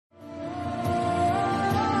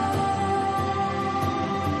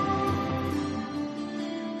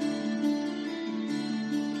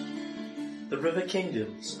River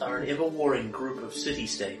Kingdoms are an ever-warring group of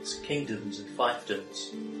city-states, kingdoms and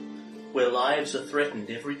fiefdoms, where lives are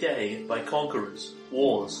threatened every day by conquerors,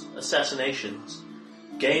 wars, assassinations,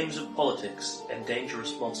 games of politics, and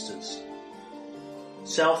dangerous monsters.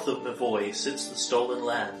 South of Mavoy sits the Stolen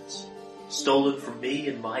Lands, stolen from me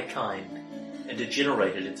and my kind, and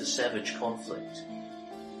degenerated into savage conflict.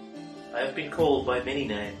 I have been called by many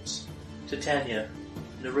names: Titania,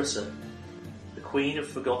 Nerissa, the Queen of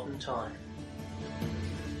Forgotten Time.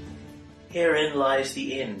 Herein lies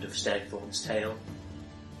the end of Stagthorn's tale,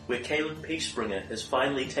 where Caelan Peacebringer has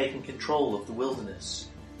finally taken control of the wilderness,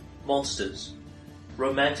 monsters,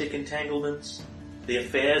 romantic entanglements, the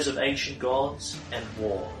affairs of ancient gods, and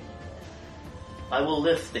war. I will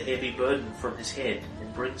lift the heavy burden from his head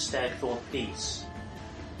and bring Stagthorn peace.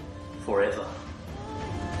 Forever.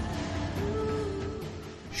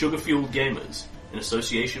 Sugar-Fueled Gamers, in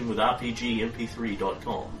association with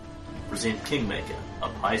RPGMP3.com, present Kingmaker, a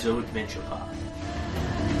Paizo adventure path.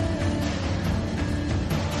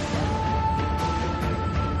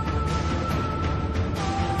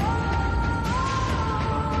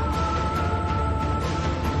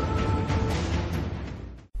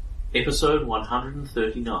 Episode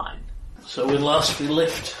 139. So when last we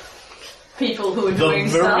left people who are the doing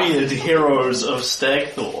stuff. myriad heroes of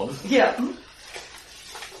Stagthorn, Yeah.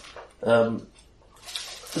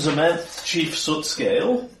 Zamanth Chief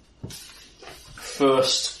Sootscale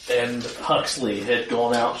first and Huxley had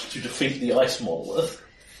gone out to defeat the Ice Monolith.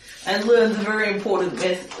 And learned the very important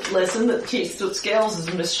lesson that Chief Sootscales is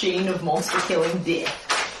a machine of monster-killing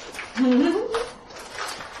death.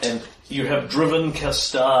 And you have driven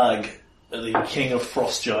Kastag, the king of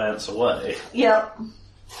frost giants, away. Yep.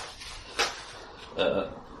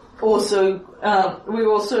 We also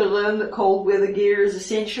learned that cold weather gear is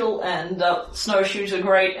essential, and snowshoes are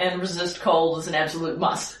great, and resist cold is an absolute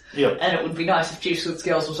must. Yep. And it would be nice if Chief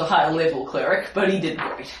Sootscales was a higher level cleric, but he did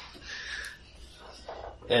great.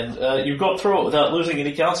 And you got through it without losing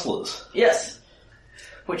any counsellors. Yes.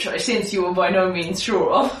 Which I sense you were by no means sure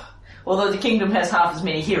of. Although the kingdom has half as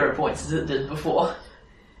many hero points as it did before.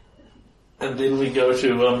 And then we go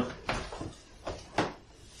to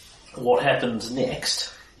what happens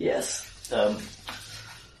next. Yes.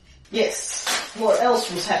 Yes. What else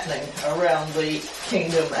was happening around the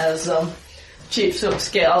kingdom as Chief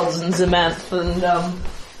Sootscales and Zamanth and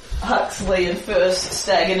Huxley had first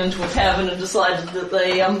staggered into a tavern and decided that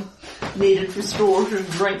they needed restorative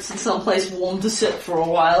drinks and someplace warm to sit for a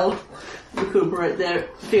while, recuperate their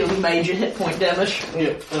fairly major hit point damage.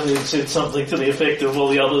 Yep, and then said something to the effect of, well,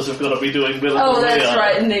 the others have got to be doing better Oh, than we that's are.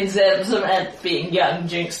 right, and then Zamanth, being young,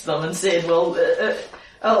 jinxed them and said, well,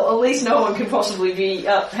 at least no one can possibly be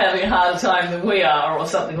having a harder time than we are, or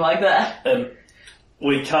something like that. And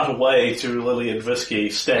we cut away to Lillian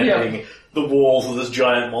Visky standing the walls of this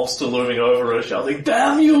giant monster looming over her, shouting,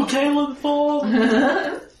 "Damn you, Caelan Thorn!"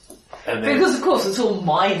 And then, Because, of course, it's all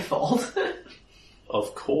my fault.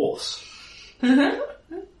 of course. That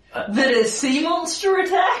a sea monster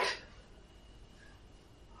attacked?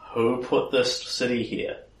 Who put this city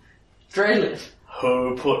here? Drayliv.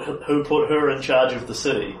 Who put her in charge of the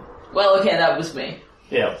city? Well, okay, that was me.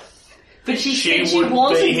 Yeah. But she She said she wouldn't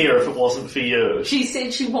wanted... be here if it wasn't for you. She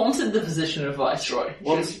said she wanted the position of Viceroy.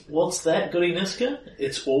 What's that, Goody Niska?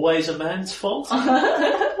 It's always a man's fault?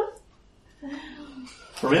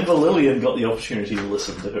 Remember, Lillian got the opportunity to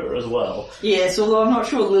listen to her as well. Yes, although I'm not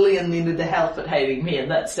sure Lillian needed the help at hating me at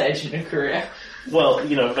that stage in her career. Well,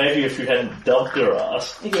 you know, maybe if you hadn't dumped her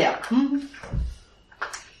ass. Yeah.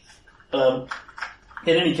 In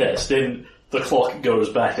any case, then the clock goes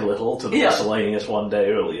back a little to the miscellaneous one day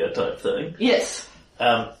earlier type thing. Yes.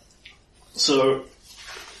 So,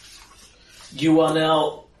 you are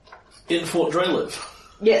now in Fort Drayliv.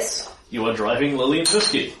 Yes. You are driving Lillian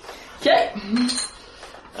Visky. Okay.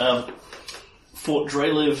 Fort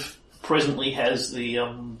Drayliv presently has the,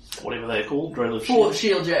 whatever they're called, Drayliv Fort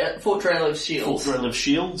Shields. Fort Drayliv Shields. Fort Drayliv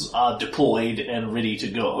Shields are deployed and ready to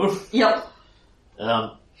go. Yep.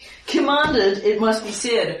 Um, Commanded, it must be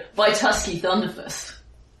said, by Tusky Thunderfist.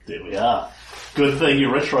 there we are. Good thing you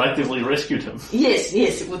retroactively rescued him. Yes,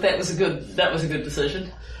 that was a good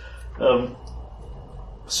decision.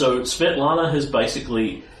 So Svetlana has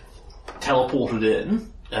basically teleported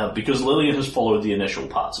in, because Lillian has followed the initial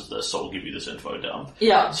parts of this, so I'll give you this info dump.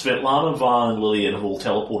 Yeah. Svetlana, Var and Lillian have all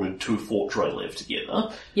teleported to Fort Drayliv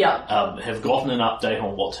together. Yeah. Have gotten an update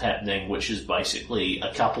on what's happening, which is basically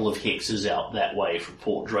a couple of hexes out that way from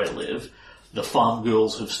Fort Drayliv. The farm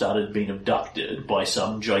girls have started being abducted by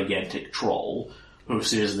some gigantic troll who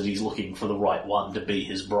says that he's looking for the right one to be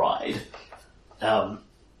his bride.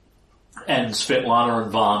 And Svetlana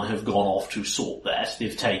and Van have gone off to sort that.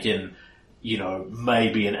 They've taken,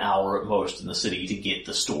 maybe an hour at most in the city to get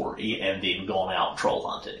the story and then gone out troll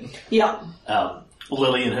hunting. Yeah.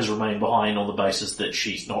 Lillian has remained behind on the basis that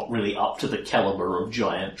she's not really up to the caliber of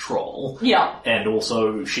giant troll. Yeah. And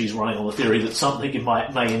also she's running on the theory that something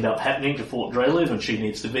may end up happening to Fort Drelev and she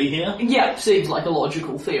needs to be here. Yeah, seems like a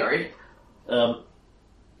logical theory.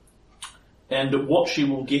 And what she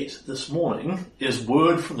will get this morning is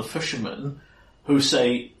word from the fishermen who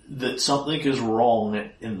say that something is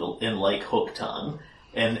wrong in Lake Hooktongue.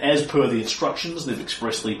 And as per the instructions they've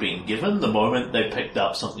expressly been given, the moment they picked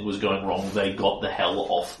up something was going wrong, they got the hell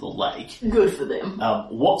off the lake. Good for them.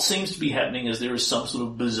 What seems to be happening is there is some sort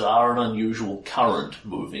of bizarre and unusual current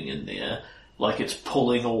moving in there, like it's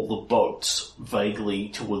pulling all the boats vaguely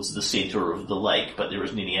towards the centre of the lake, but there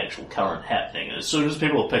isn't any actual current happening. And as soon as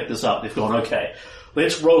people have picked this up, they've gone, okay,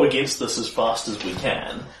 let's row against this as fast as we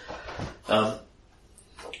can.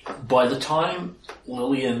 By the time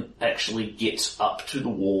Lillian actually gets up to the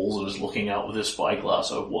walls and is looking out with her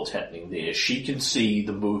spyglass over what's happening there, she can see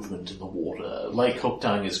the movement in the water. Lake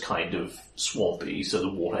Hooktongue is kind of swampy, so the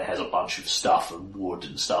water has a bunch of stuff and wood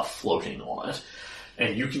and stuff floating on it.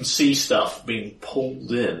 And you can see stuff being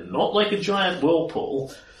pulled in, not like a giant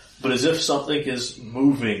whirlpool, but as if something is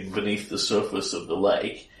moving beneath the surface of the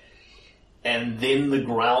lake. And then the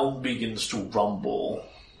ground begins to rumble,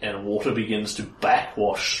 and water begins to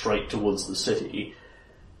backwash straight towards the city,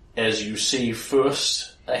 as you see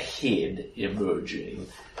first a head emerging.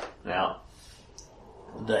 Now,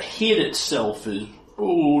 the head itself is,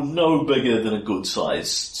 no bigger than a good-sized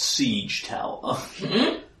siege tower.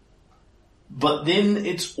 But then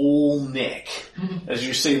it's all neck, as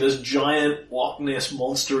you see this giant Loch Ness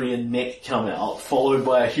Monsterian neck come out, followed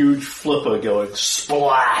by a huge flipper going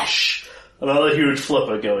splash, another huge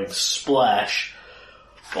flipper going splash,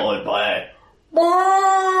 followed by a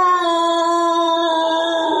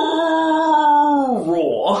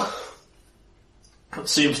roar that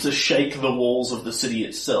seems to shake the walls of the city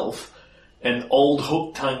itself, and Old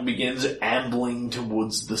Hooktongue begins ambling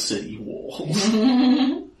towards the city walls.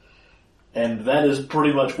 And that is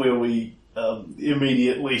pretty much where we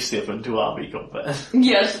immediately step into army combat.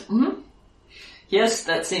 Yes. Mm-hmm. Yes,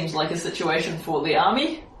 that seems like a situation for the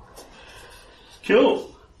army.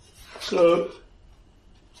 Cool. So,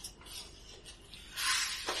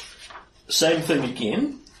 same thing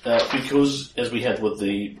again, because, as we had with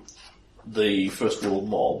the First World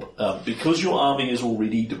Mob, because your army is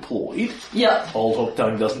already deployed, Old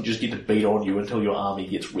Hooktongue doesn't just get to beat on you until your army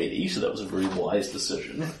gets ready, so that was a very wise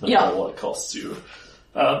decision, no matter what it costs you.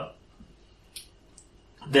 That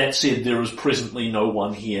said, there is presently no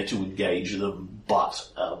one here to engage them but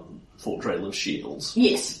Fort Drelev shields.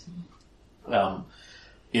 Yes.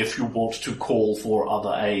 If you want to call for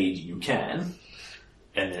other aid, you can,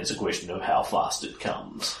 and then it's a question of how fast it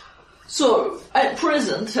comes. So, at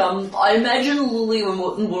present, I imagine Lillian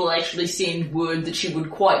will actually send word that she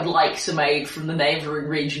would quite like some aid from the neighbouring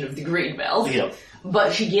region of the Greenbelt. Yep.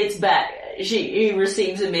 But she gets back, she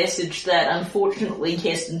receives a message that unfortunately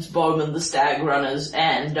Keston's Bowmen, the Stag Runners,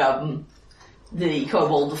 and the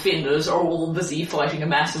Kobold Defenders are all busy fighting a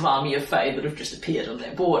massive army of Fae that have just appeared on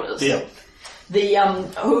their borders. Yep. The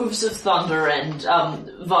Hooves of Thunder and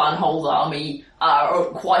Varnhold army are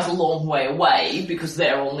quite a long way away because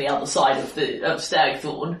they're on the other side of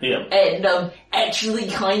Stagthorn. Yeah. And actually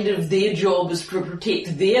kind of their job is to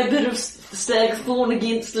protect their bit of Stagthorn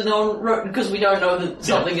against an on because we don't know that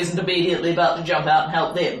something isn't immediately about to jump out and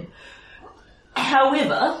help them.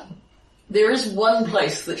 However, there is one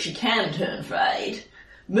place that she can turn for aid.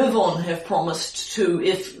 Mivon have promised to,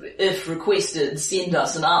 if requested, send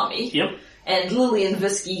us an army. Yep. And Lillian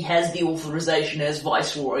Visky has the authorization as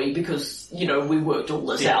Viceroy because, we worked all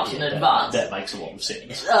this out in advance. That makes a lot of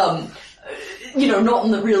sense. Not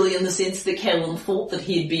really in the sense that Kellen thought that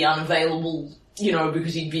he'd be unavailable,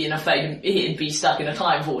 because he'd be stuck in a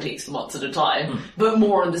time vortex for months at a time, but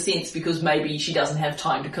more in the sense because maybe she doesn't have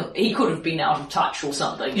time to, he could have been out of touch or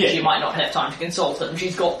something, and she might not have time to consult him.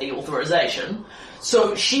 She's got the authorization.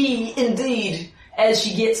 So she, indeed, as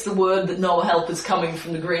she gets the word that no help is coming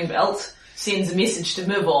from the Greenbelt, sends a message to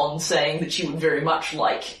Mivon saying that she would very much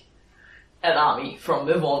like an army from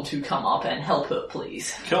Mivon to come up and help her,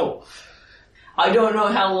 please. Cool. I don't know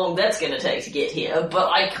how long that's going to take to get here, but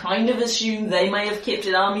I kind of assume they may have kept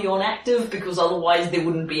an army on active because otherwise there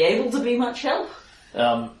wouldn't be able to be much help.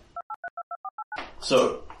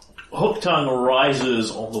 So, Hooktongue rises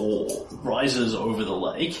on the wall, rises over the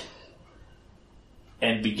lake,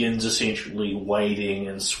 and begins essentially wading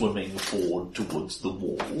and swimming forward towards the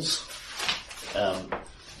walls.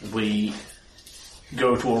 We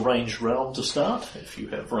go to a ranged round to start, if you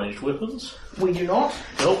have ranged weapons. We do not.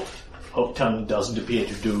 Nope. Hook Tongue doesn't appear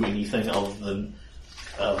to do anything other than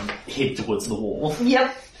head towards the wall.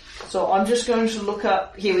 Yep. So I'm just going to look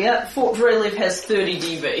up... Here we are. Fort Drelev has 30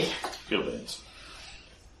 dB. Good bands.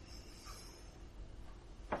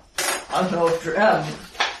 I don't know if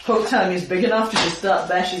Hook Tongue is big enough to just start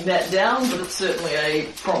bashing that down, but it's certainly a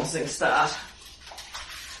promising start.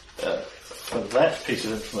 For that piece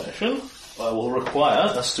of information, I will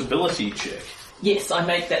require a stability check. Yes, I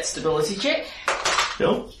make that stability check.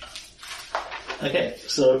 Cool. Okay,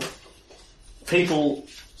 so people...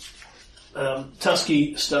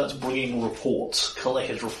 Tusky starts bringing reports,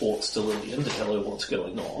 collated reports to Lillian to tell her what's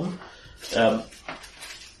going on.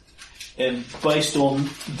 And based on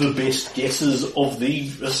the best guesses of the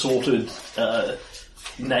assorted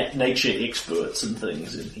nature experts and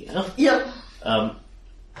things in here, Yep.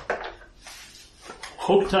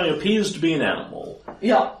 Hook Tongue appears to be an animal.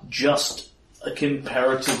 Yep. Just a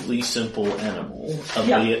comparatively simple animal,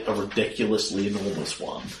 albeit a ridiculously enormous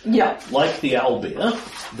one. Yep. Like the owlbear,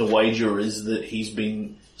 the wager is that he's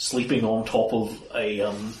been sleeping on top of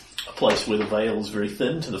a place where the veil is very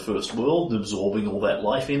thin to the first world, absorbing all that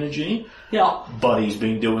life energy. Yep. But he's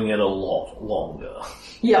been doing it a lot longer.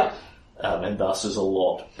 Yep. And thus is a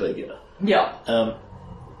lot bigger. Yep.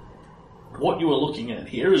 What you are looking at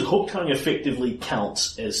here is Hook Tongue effectively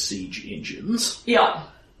counts as siege engines. Yep.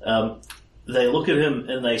 They look at him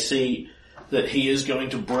and they see that he is going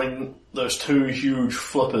to bring those two huge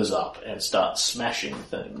flippers up and start smashing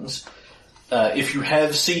things. If you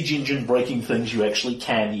have siege engine breaking things, you actually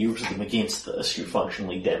can use them against this. You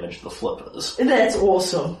functionally damage the flippers. That's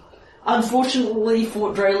awesome. Unfortunately,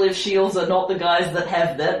 Fort Drelev shields are not the guys that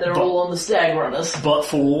have that. They're all on the Stag Runners. But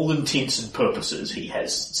for all intents and purposes, he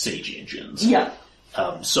has siege engines. Yeah.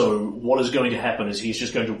 So what is going to happen is he's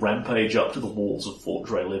just going to rampage up to the walls of Fort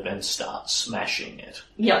Drelev and start smashing it.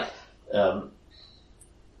 Yeah. The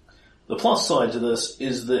plus side to this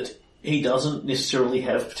is that he doesn't necessarily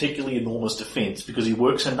have particularly enormous defense because he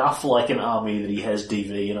works enough like an army that he has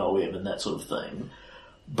DV and OM and that sort of thing.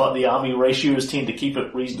 But the army ratios tend to keep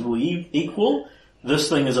it reasonably equal. This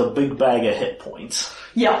thing is a big bag of hit points.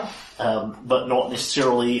 Yeah. But not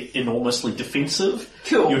necessarily enormously defensive.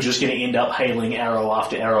 Cool. You're just going to end up hailing arrow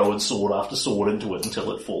after arrow and sword after sword into it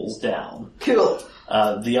until it falls down. Cool.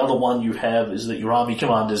 The other one you have is that your army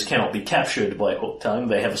commanders cannot be captured by Hook Tongue.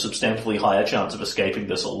 They have a substantially higher chance of escaping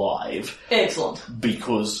this alive. Excellent.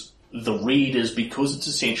 Because the read is because it's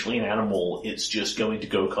essentially an animal, it's just going to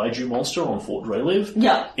go kaiju monster on Fort Drelev.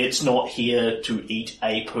 Yeah. It's not here to eat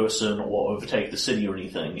a person or overtake the city or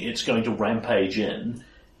anything. It's going to rampage in,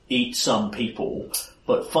 eat some people,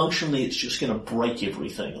 but functionally it's just going to break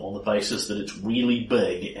everything on the basis that it's really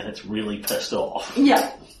big and it's really pissed off.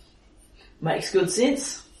 Yeah. Makes good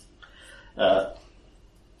sense.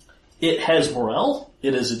 It has morale.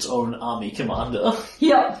 It is its own army commander.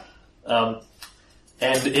 Yeah.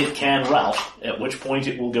 And it can rout, at which point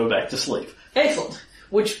it will go back to sleep. Excellent.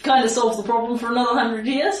 Which kind of solves the problem for another 100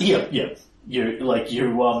 years? Yeah. You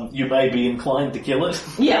may be inclined to kill it.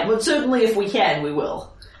 Yeah, but certainly if we can, we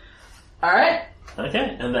will. Alright?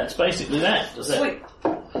 Okay, and that's basically that. Does that Sweet.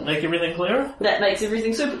 make everything clearer? That makes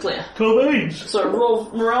everything super clear. Cool beans. So roll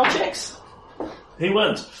morale checks. He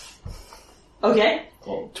wins. Okay.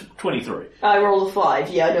 Well, 23. I rolled a 5.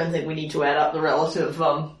 Yeah, I don't think we need to add up the relative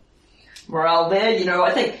morale there. You know,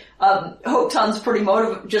 I think Hook Tongue's pretty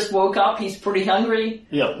just woke up, he's pretty hungry.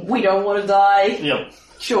 Yep. We don't want to die. Yep.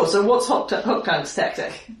 Sure, so what's Hook Tongue's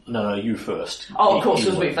tactic? No, you first. Oh, of course,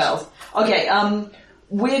 because we wins. failed. Okay,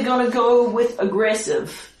 we're gonna go with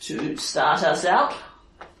aggressive to start us out.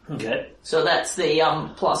 Okay. So that's the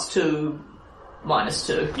 +2,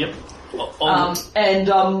 -2. Yep.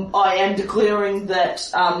 I am declaring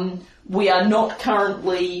that we are not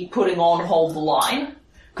currently putting on Hold the Line,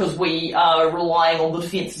 because we are relying on the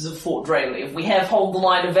defences of Fort Drelev. We have Hold the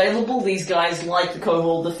Line available. These guys, like the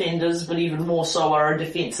Kobold defenders, but even more so, are a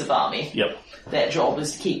defensive army. Yep. Their job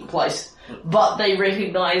is to keep the place. But they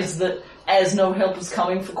recognise that as no help is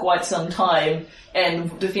coming for quite some time,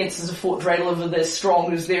 and defences of Fort Drelev are as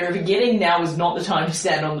strong as they're ever getting, now is not the time to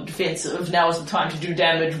stand on the defensive. Now is the time to do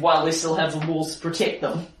damage while they still have the walls to protect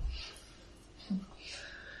them.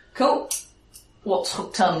 Cool. What's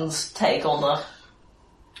Hook Tongue's take on the...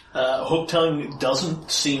 Hook Tongue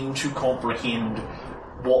doesn't seem to comprehend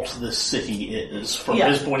what this city is. From Yeah.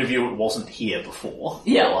 his point of view, it wasn't here before.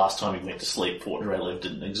 Yeah. The last time he went to sleep, Fort Drelev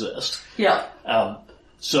didn't exist. Yeah.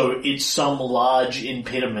 So it's some large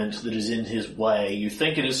impediment that is in his way. You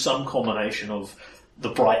think it is some combination of the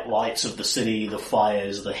bright lights of the city, the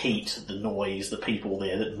fires, the heat, the noise, the people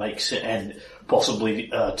there that makes it, and possibly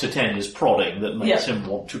Titania's prodding that makes him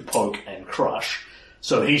want to poke and crush.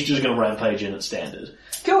 So he's just going to rampage in at standard.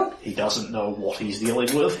 Cool. He doesn't know what he's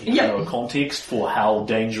dealing with. He has no context for how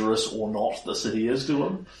dangerous or not the city is to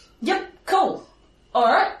him. Yep, cool.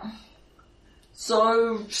 Alright.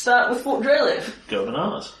 So, start with Fort Drelev. Go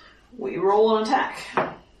bananas. We roll an attack.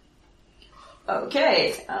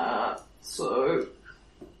 Okay, so...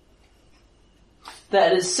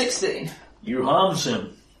 that is 16. You harms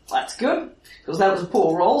him. That's good, because that was a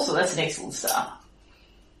poor roll, so that's an excellent start.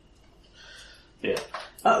 Yeah.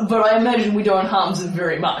 But I imagine we don't harm him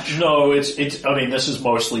very much. No, it's. I mean, this is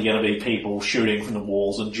mostly going to be people shooting from the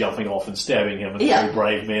walls and jumping off and stabbing him, and three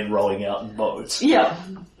brave men rowing out in boats. Yeah.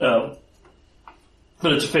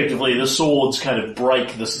 But it's effectively, the swords kind of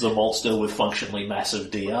break. This is a monster with functionally massive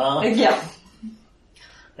DR. Yeah.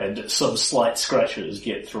 And some slight scratches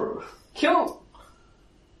get through. Cool.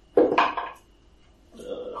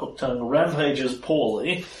 Hooktongue rampages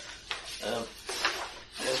poorly,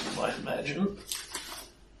 as you might imagine.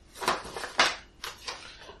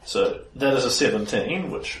 So, that is a 17,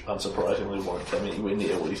 which unsurprisingly won't come anywhere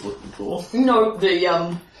near what he's looking for. No,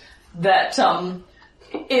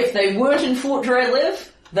 if they weren't in Fort Drelev,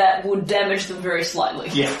 that would damage them very slightly.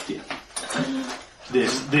 Yeah.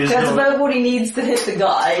 There's That's about what he needs to hit the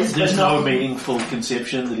guys. There's no meaningful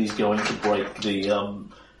conception that he's going to break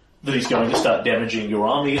that he's going to start damaging your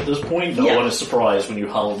army at this point. No one is surprised when you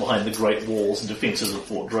huddle behind the great walls and defences of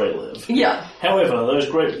Fort Drelev. Yeah. However, those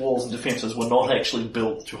great walls and defences were not actually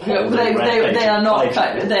built to hold they are not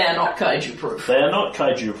kaiju proof. They are not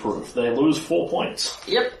kaiju proof. They lose 4 points.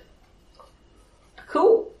 Yep.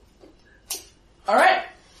 Cool. Alright.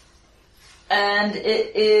 And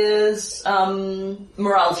it is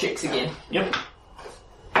morale checks again. Yep.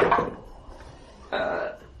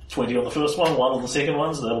 20 on the first one, 1 on the second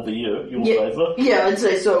one, so that'll be your favour. Yeah, I'd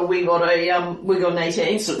say so. We got an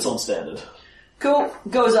 18. Sits on standard. Cool.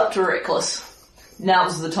 Goes up to reckless.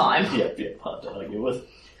 Now's the time. Yep, hard to argue with.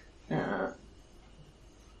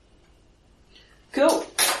 Cool.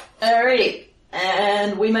 Alrighty.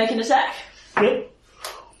 And we make an attack. Yep.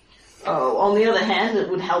 Oh, on the other hand, it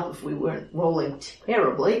would help if we weren't rolling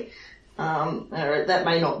terribly. That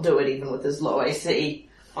may not do it even with this low AC.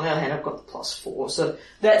 On the other hand, I've got the +4, so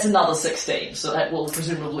that's another 16, so that will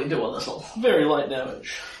presumably do a little. Very light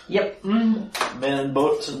damage. Yep. Men and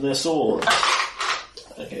boats and their swords.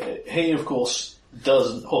 Okay, he of course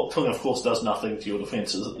does nothing to your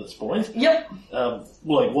defences at this point. Yep.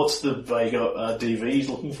 What's the Vega DV he's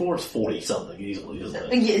looking for? It's 40 something easily,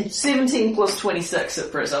 isn't it? Yeah, 17 plus 26 at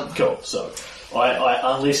present. Cool, so I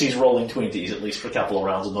unless he's rolling 20s at least for a couple of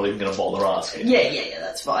rounds, I'm not even going to bother asking. Yeah,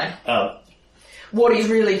 that's fine. What he's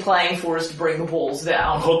really playing for is to bring the walls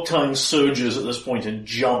down. Hooktongue surges at this point and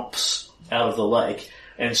jumps out of the lake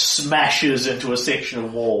and smashes into a section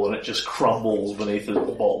of wall and it just crumbles beneath the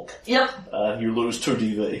bulk. Yep. You lose 2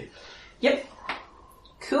 DV. Yep.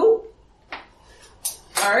 Cool.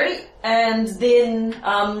 Alrighty. And then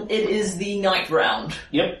it is the night round.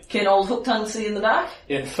 Yep. Can old Hooktongue see in the dark?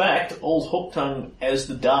 In fact, old Hooktongue, as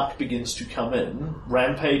the dark begins to come in,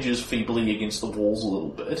 rampages feebly against the walls a little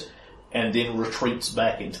bit, and then retreats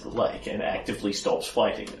back into the lake and actively stops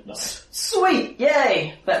fighting at night. Sweet!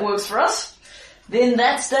 Yay! That works for us. Then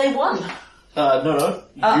that's day 1. No.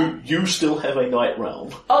 You still have a night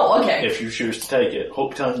round. Oh, okay. If you choose to take it.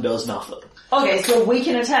 Hooktongue does nothing. Okay, so we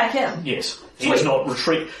can attack him. Yes. He's not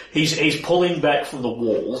He's pulling back from the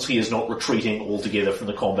walls. He is not retreating altogether from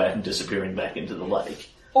the combat and disappearing back into the lake.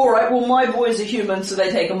 Alright, well my boys are human, so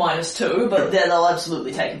they take a -2, but then they'll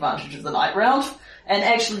absolutely take advantage of the night round. And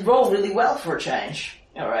actually roll really well for a change.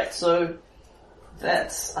 Alright, so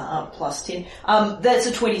that's +10. That's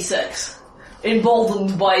a 26.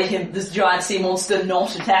 Emboldened by this giant sea monster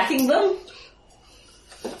not attacking them.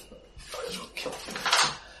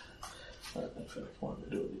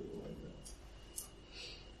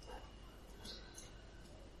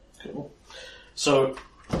 Cool. So,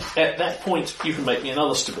 at that point, you can make me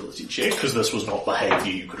another stability check, because this was not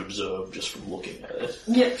behaviour you could observe just from looking at it.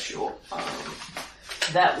 Yep, sure.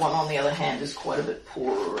 That one, on the other hand, is quite a bit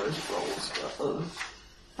poorer as rolls go.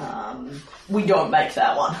 We don't make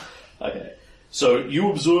that one. Okay. So,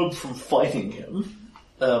 you observed from fighting him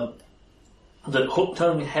that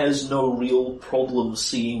Hooktongue has no real problem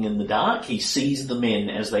seeing in the dark. He sees the men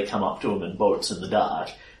as they come up to him in boats in the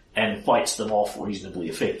dark, and fights them off reasonably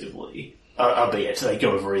effectively. Albeit they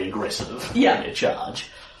go very aggressive in their charge.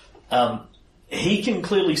 He can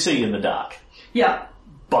clearly see in the dark. Yeah.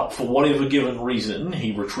 But for whatever given reason,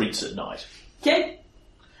 he retreats at night. Okay.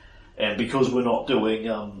 And because we're not doing,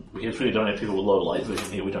 because we don't have people with low light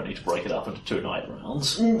vision here, we don't need to break it up into 2 night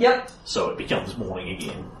rounds. Yep. So it becomes morning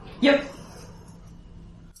again. Yep.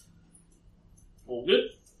 All good?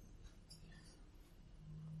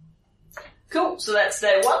 Cool, so that's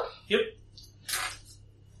day 1. Yep.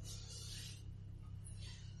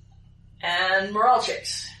 And morale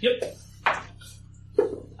checks. Yep.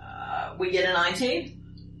 We get a 19.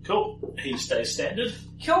 Cool. He stays standard.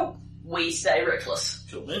 Cool. We stay reckless.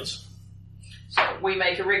 Cool means. So we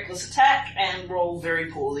make a reckless attack and roll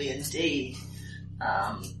very poorly indeed.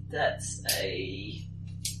 That's a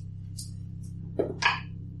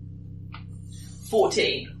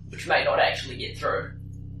 14, which may not actually get through.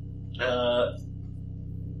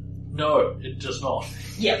 No, it does not.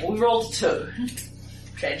 Yeah, well, we rolled 2.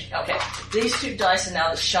 Changing. Okay, these 2 dice are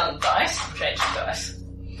now the shunned dice. I'm changing dice.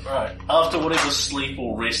 Right. After whatever sleep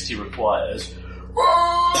or rest he requires,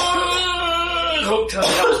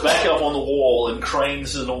 Hooktongue comes back up on the wall and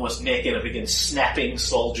cranes his enormous neck and it begins snapping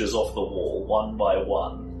soldiers off the wall, one by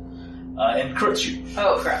one, and crits you.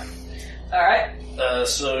 Oh, crap. Alright.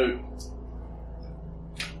 So,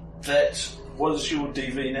 that, what is your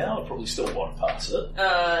DV now? I probably still won't pass it.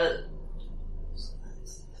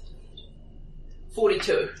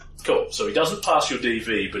 42. Cool. So he doesn't pass your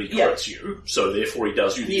DV, but he crits you, so therefore he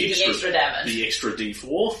does you the extra damage. The extra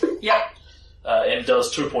D4. Yep. And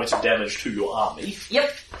does 2 points of damage to your army.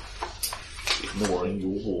 Yep. Ignoring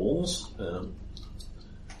your walls.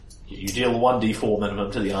 You deal 1d4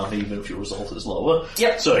 minimum to the army even if your result is lower.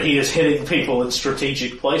 Yep. So he is hitting people in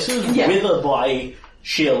strategic places, whether by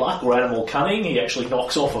sheer luck or animal cunning. He actually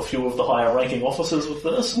knocks off a few of the higher ranking officers with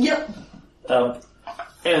this. Yep.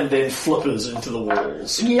 And then flippers into the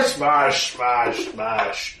walls. Yep. Smash, smash,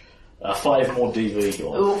 smash. 5 more DV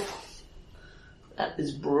going. Oof. That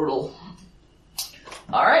is brutal.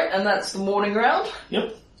 Alright, and that's the morning round.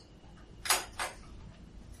 Yep.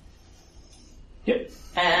 Yep.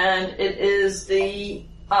 And it is the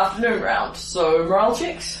afternoon round, so morale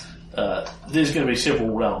checks. There's going to be several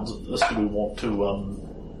rounds of this. Do we want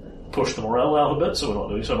to push the morale out a bit so we're not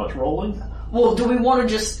doing so much rolling? Well, do we want to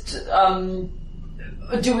just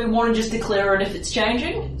declare it if it's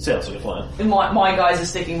changing? Sounds like a plan. And my guys are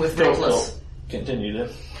sticking with reckless. Cool. Continue then.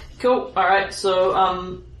 Cool. Alright,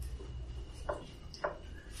 so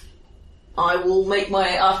I will make my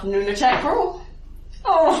afternoon attack roll.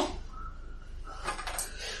 Oh!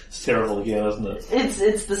 It's terrible again, isn't it?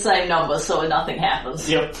 It's the same number, so nothing happens.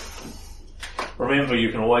 Yep. Remember,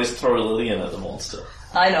 you can always throw Lillian at the monster.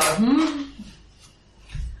 I know.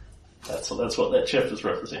 That's what that chapter's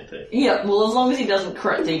representing. Yeah, well, as long as he doesn't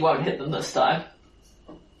crit, he won't hit them this time.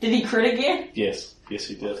 Did he crit again? Yes,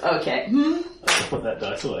 he did. Okay. I can put that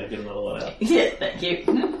dice away, get another one out. Yeah, thank you.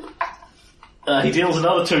 He deals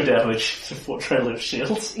another 2 damage to Fort Trailer's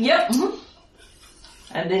shields. Yep.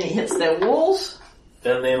 And then he hits their walls.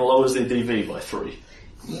 And then lowers their DV by 3.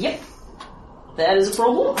 Yep. That is a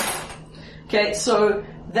problem. Okay, so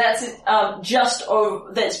that's they've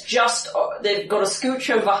got a scooch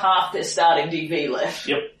over half their starting DV left.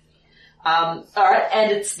 Yep. Alright,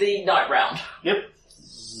 and it's the night round. Yep.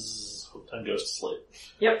 Hooktongue goes to sleep.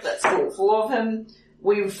 Yep, that's cool. 4 of him.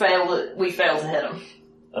 We fail to hit him.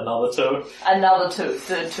 Another 2. Another 2.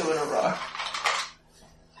 Third 2 in a row.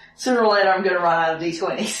 Sooner or later I'm going to run out of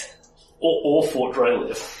D20s. Or Fort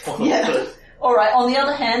Drelev. Yeah. Alright, on the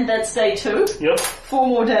other hand, that's day 2. Yep. 4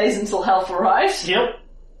 more days until health arrives. Yep.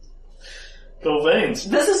 Go veins.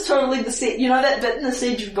 This is totally the set. You know that bit in the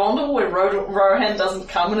Siege of Gondor where Rohan doesn't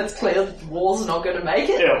come and it's clear that the walls are not going to make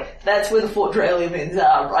it? Yeah. That's where the Fort Drelevians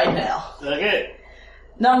are right now. Okay.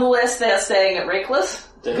 Nonetheless, they are staying at Reckless,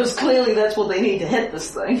 Yeah. because clearly that's what they need to hit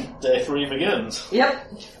this thing. Day 3 begins.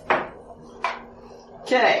 Yep.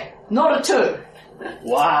 Okay. Not a 2.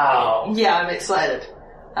 Wow. Yeah, I'm excited.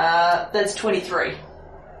 That's 23.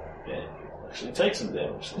 Yeah, actually takes some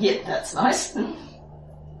damage. Yeah, that's nice.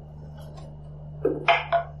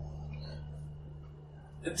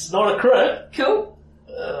 It's not a crit. Cool.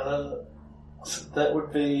 So that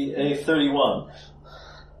would be a 31.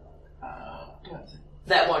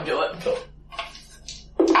 That won't do it. Cool.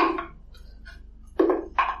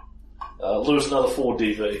 Lose another 4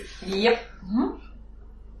 DV. Yep.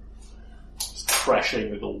 Just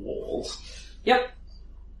crashing with the walls. Yep.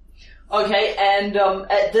 Okay, and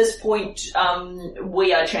at this point,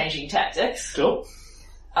 we are changing tactics. Cool.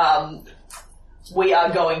 We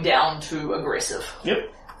are going down to aggressive.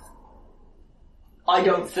 Yep. I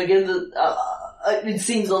don't figure that, it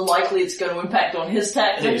seems unlikely it's going to impact on his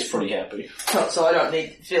tactics. He's pretty happy. So I don't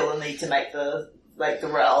feel the need to make the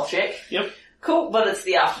morale check. Yep. Cool, but it's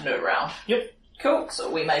the afternoon round. Yep. Cool,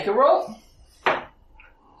 so we make a roll.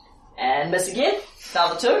 And miss again.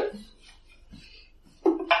 Another 2.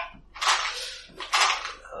 I'm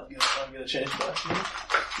gonna change that.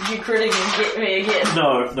 Did you critically get me again?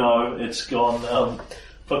 No, it's gone.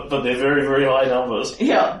 But they're very, very high numbers.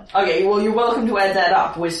 Yeah. Okay, well you're welcome to add that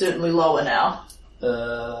up. We're certainly lower now.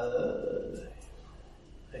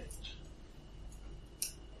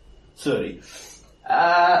 30.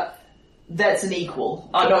 That's an equal.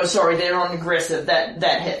 Oh no, sorry, they're on aggressive.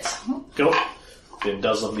 That hits. Cool. Then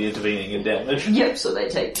does them the intervening in damage. Yep, so they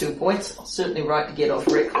take 2 points. Certainly right to get off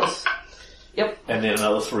reckless. Yep. And then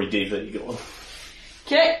another 3 DV going.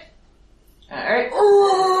 Okay. Alright.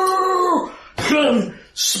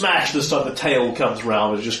 Smash! This time the tail comes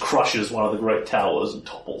round and just crushes one of the great towers and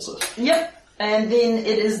topples it. Yep. And then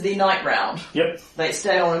it is the night round. Yep. They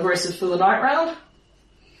stay on aggressive for the night round.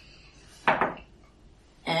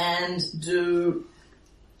 And do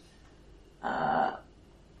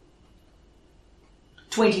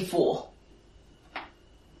 24.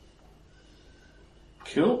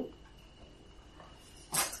 Cool.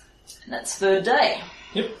 And that's 3rd day.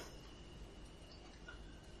 Yep.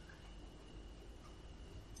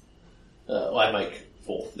 I make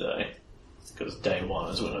 4th day. Because day 1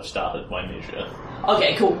 is when I've started my measure.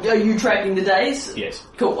 Okay, cool. Are you tracking the days? Yes.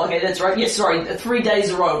 Cool, okay, that's right. Yes, sorry, 3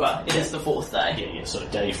 days are over. It is the 4th day. Yeah, so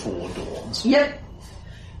day 4 dawns. Yep.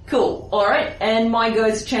 Cool, alright. And my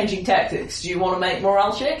guys are changing tactics. Do you want to make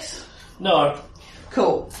morale checks? No.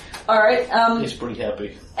 Cool. Alright, He's pretty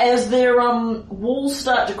happy. as their walls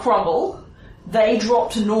start to crumble, they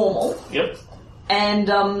drop to normal. Yep. And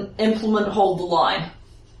implement hold the line.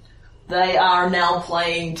 They are now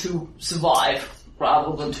playing to survive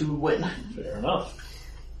rather than to win. Fair enough.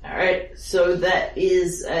 Alright, so that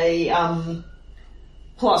is a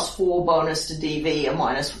 +4 bonus to DV, a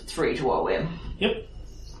 -3 to OM. Yep.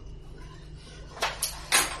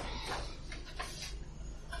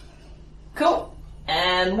 Cool.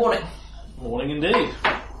 And morning. Morning indeed.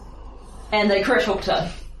 And they crit hook turn.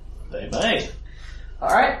 They may.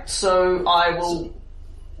 Alright, so I will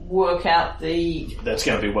work out the... That's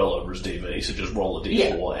going to be well over his DV, so just roll a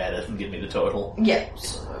D4, add it, and give me the total. Yeah,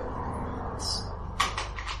 so...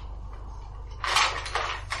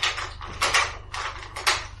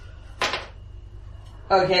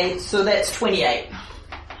 Okay, so that's 28.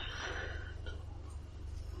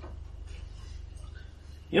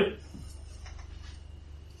 Yep.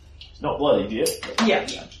 It's not bloodied yet. Yeah,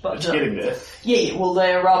 but... It's getting there. Yeah, well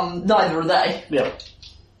they're, neither are they. Yep.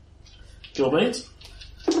 Kill beans.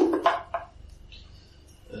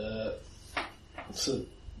 So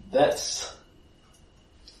that's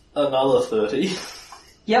another 30.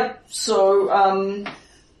 Yep, so,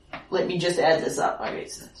 let me just add this up. Okay,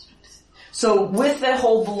 so with their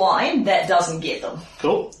hold the line, that doesn't get them.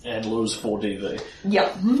 Cool. And lose 4 DV.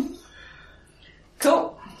 Yep.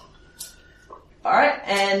 Cool. Alright,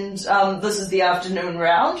 and this is the afternoon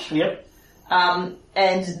round. Yep. And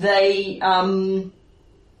they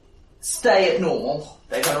stay at normal.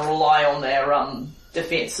 They're going to rely on their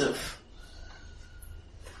defensive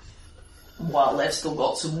while they've still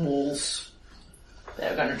got some walls.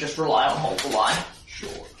 They're going to just rely on hold the line. Sure.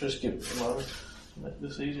 Just give me a moment to make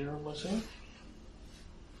this easier on myself.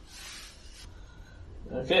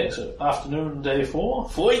 Okay, so afternoon, day 4.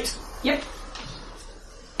 Fleet. Yep.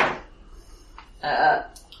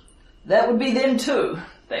 That would be them too.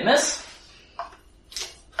 They miss.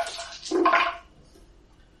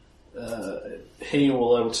 He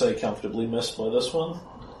will, I would say, comfortably miss by this one.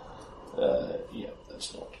 Yeah,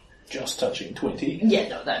 that's not just touching 20. Yeah,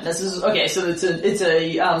 no, that misses. Okay, so it's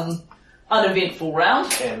a uneventful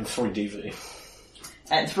round. And 3 DV.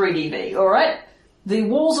 And 3 DV, alright. The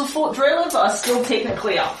walls of Fort Drelev are still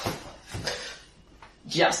technically up.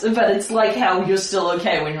 But it's like how you're still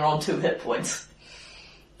okay when you're on 2 hit points.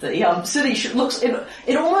 The city looks,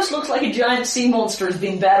 it almost looks like a giant sea monster has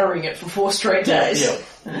been battering it for 4 straight days. Yeah.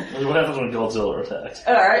 What happens when Godzilla attacks?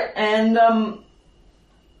 Alright, and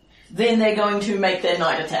then they're going to make their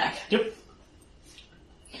night attack. Yep.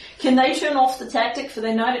 Can they turn off the tactic for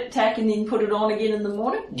their night attack and then put it on again in the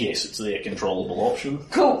morning? Yes, it's their controllable option.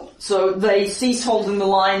 Cool. So they cease holding the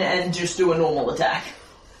line and just do a normal attack.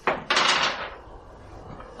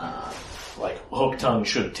 Like, Hook Tongue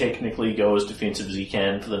should technically go as defensive as he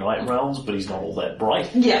can for the night rounds, but he's not all that bright.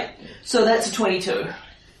 Yeah. So that's a 22.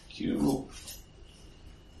 Cool.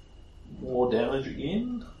 More damage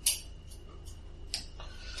again.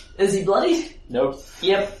 Is he bloody? Nope.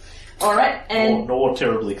 Yep. Alright, and... Nor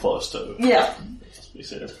terribly close to. Yeah. As we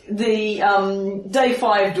said. The, day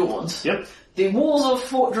 5 dawns. Yep. The walls of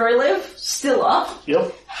Fort Drelev, still up.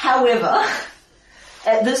 Yep. However,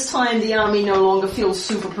 at this time the army no longer feels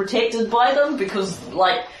super protected by them because,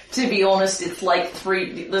 like, To be honest, it's like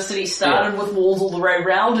the city started with walls all the way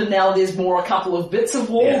around, and now there's more a couple of bits of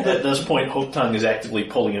wall. Yeah, at this point, Hooktongue is actively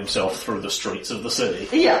pulling himself through the streets of the city.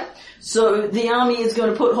 Yeah. So the army is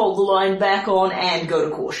going to hold the line back on and go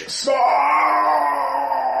to cautious.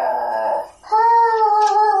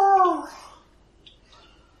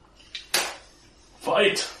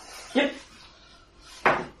 Fight! Yep.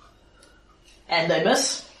 And they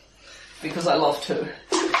miss, because I love 2.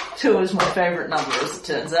 2 is my favourite number, as it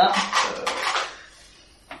turns out.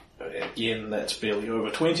 Again, that's barely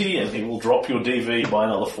over 20, and he will drop your DV by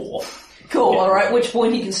another 4. Cool, alright, at which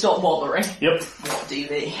point he can stop bothering. Yep. What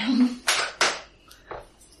DV?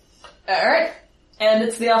 Alright, and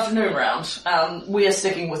it's the afternoon round. We are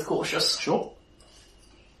sticking with cautious. Sure.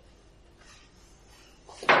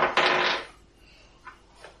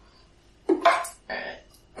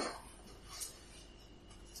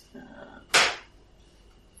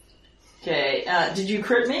 Okay, did you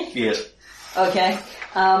crit me? Yes. Okay.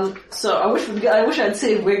 So I wish I'd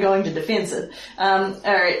said we're going to defensive.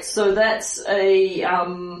 Alright, so that's a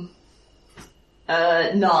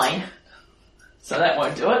 9. So that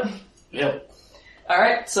won't do it. Yep.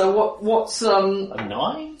 Alright, so what's A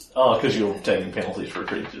 9? Oh, because you're taking penalties for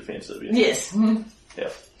retreating to defensive. yes. Mhm. Yeah.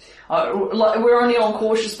 We're only on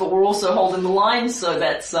cautious, but we're also holding the line, so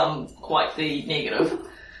that's quite the negative.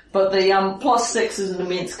 But the +6 is an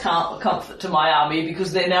immense comfort to my army,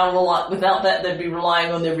 because they're now without that they'd be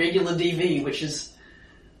relying on their regular DV, which is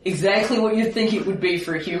exactly what you'd think it would be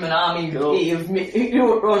for a human army Cool. of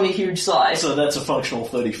only huge size. So that's a functional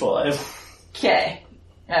 35. Okay.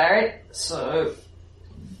 Alright, so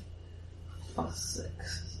 +6,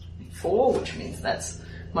 4, which means that's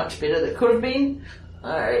much better than it could have been.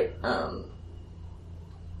 Alright,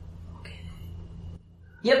 okay.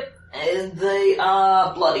 Yep, and they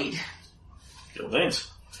are bloodied. Good thanks.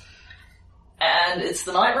 And it's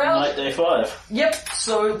the night round? Night day 5. Yep,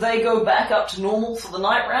 so they go back up to normal for the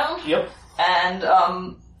night round. Yep. And,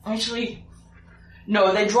 actually,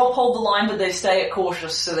 no, they hold the line, but they stay at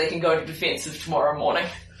cautious so they can go to defensive tomorrow morning.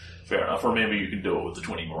 Fair enough. Remember, you can do it with the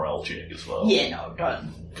 20 morale check as well. Yeah, no,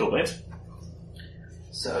 don't. Cool thanks.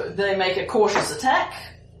 So they make a cautious attack.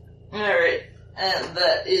 Alright, and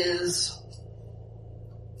that is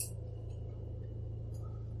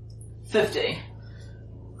 50.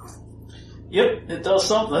 Yep, it does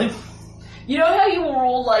something. You know how you were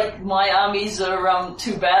all like, my armies are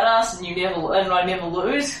too badass and I never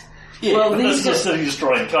lose? Yeah, well, but these this is a city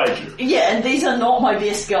destroying kaiju. Yeah, and these are not my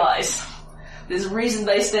best guys. There's a reason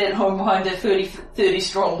they stay at home behind their 30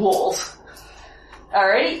 strong walls.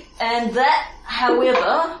 Alright, and that,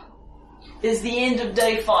 however, is the end of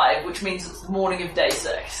day 5, which means it's the morning of day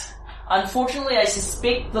 6. Unfortunately, I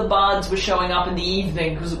suspect the bards were showing up in the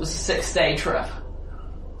evening because it was a 6-day trip.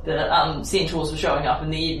 The centaurs were showing up in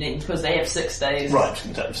the evening because they have 6 days. Right, it's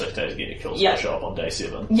going to take them 6 days to get your kills Yep. to show up on day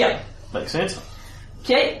 7. Yep. Makes sense.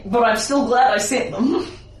 Okay, but I'm still glad I sent them.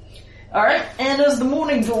 Alright, and as the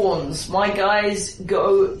morning dawns, my guys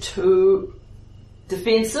go to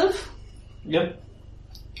defensive. Yep.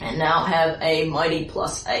 And now have a mighty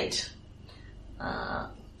 +8.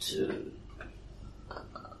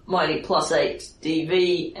 Mighty +8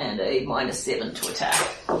 DV and a -7 to attack.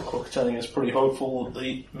 Hooktongue is pretty hopeful that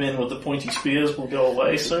the men with the pointy spears will go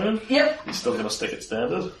away soon. Yep. He's still going to stick at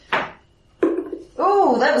standard.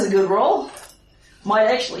 Oh, that was a good roll. Might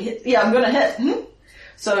actually hit. Yeah, I'm gonna hit.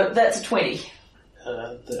 So that's a 20.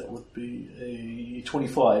 That would be a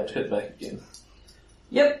 25 to hit back again.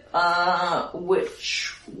 Yep.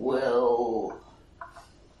 Which will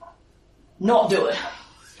not do it.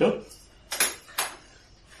 Cool.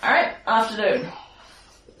 Alright, afternoon.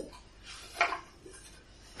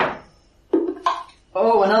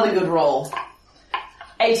 Oh, another good roll.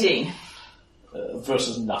 18.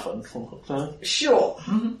 Versus nothing from Hooktongue. Sure.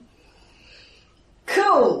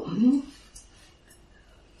 Cool.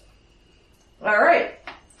 Alright.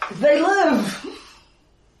 They live.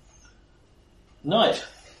 Night.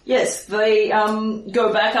 Yes, they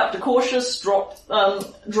go back up to cautious, drop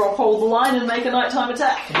hold the line and make a nighttime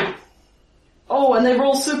attack. Oh, and they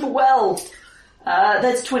roll super well.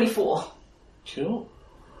 That's 24. Cool.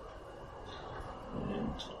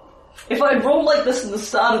 And If I'd rolled like this in the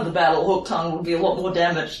start of the battle, Hooktongue would be a lot more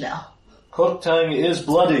damaged now. Hooktongue is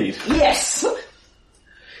bloodied. Yes!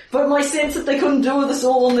 But my sense that they couldn't do this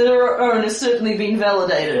all on their own has certainly been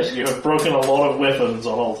validated. You have broken a lot of weapons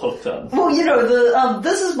on old Hooktongue. Well, you know,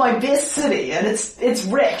 this is my best city, and it's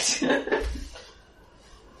wrecked.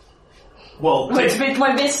 Well, It's been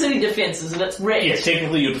my best city defences, and it's wrecked. yeah,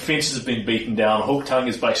 technically your defences have been beaten down. Hook Tongue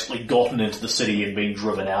has basically gotten into the city and been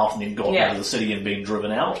driven out, and then gotten Yeah. into the city and been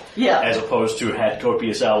driven out. Yeah. As opposed to had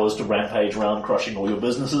copious hours to rampage around crushing all your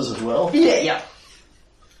businesses as well. Yeah.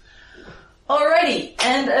 Alrighty,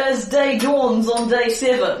 and as day dawns on day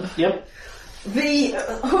 7, Yep. the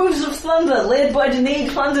Hooves of Thunder, led by Deneen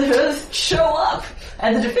Plunderhearth, show up,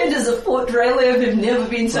 and the defenders of Fort Drelev have never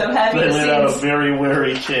been so happy They to let see out a very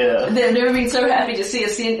wary cheer. They've never been so happy to see a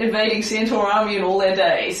invading Centaur army in all their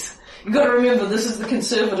days. You've got to remember, this is the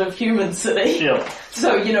conservative human city. Yep.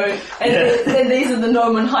 So, and then these are the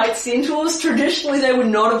Noman Heights Centaurs. Traditionally, they would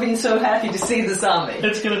not have been so happy to see this army.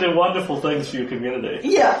 It's going to do wonderful things for your community.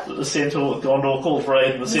 Yeah. The Centaur, Gondor called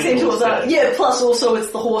Raid, and the Centaurs are, Centaurs. yeah, plus also it's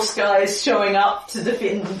the horse guys showing up to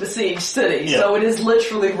defend the besieged city. Yeah. So it is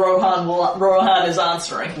literally Rohan is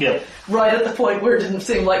answering. Yep. Right at the point where it didn't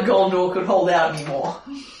seem like Gondor could hold out anymore.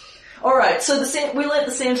 Alright, so we let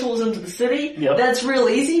the Centaurs into the city. Yep. That's real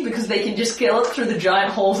easy because they can just gallop through the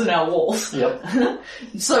giant holes in our walls. Yep.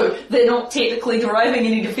 So they're not technically deriving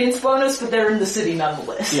any defense bonus, but they're in the city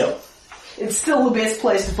nonetheless. Yep. It's still the best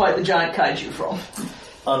place to fight the giant kaiju from.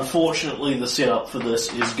 Unfortunately, the setup for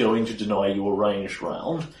this is going to deny you a ranged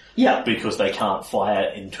round. Yeah. Because they can't fire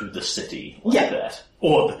into the city like Yeah. that.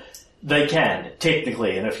 Or they can,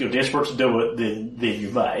 technically, and if you're desperate to do it, then you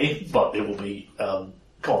may, but there will be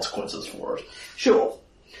consequences for it. Sure.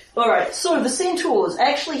 Alright, so the Centaurs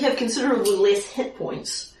actually have considerably less hit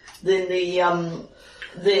points than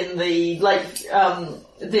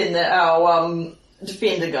our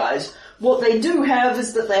defender guys. What they do have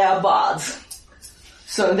is that they are bards.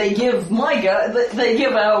 So they give our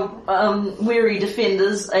weary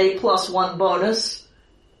defenders a +1 bonus,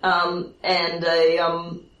 and a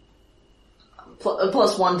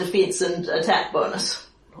 +1 defense and attack bonus.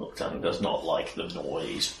 Hook Tongue does not like the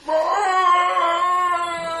noise.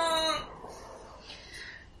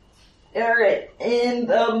 Alright, and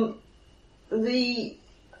the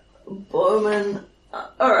bowman...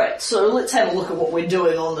 Alright, so let's have a look at what we're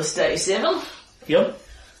doing on this day 7. Yep.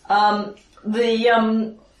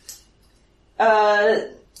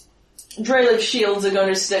 Drelev shields are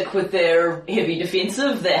going to stick with their heavy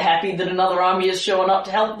defensive. They're happy that another army is showing up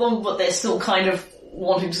to help them, but they're still kind of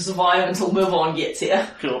wanting to survive until Murvon gets here.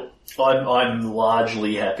 Cool. I'm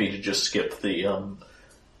largely happy to just skip the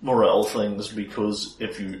morale things because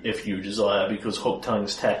if you desire, because Hook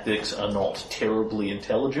Tongue's tactics are not terribly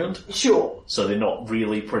intelligent. Sure. So they're not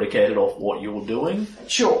really predicated off what you're doing.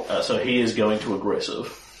 Sure. So he is going to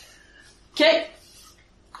aggressive. Okay.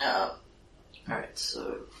 Alright,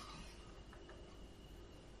 so...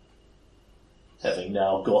 Having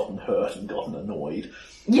now gotten hurt and gotten annoyed.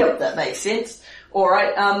 Yep, that makes sense.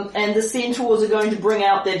 Alright, and the Centaurs are going to bring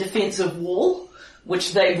out their defensive wall,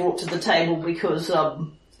 which they brought to the table because,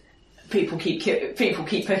 people keep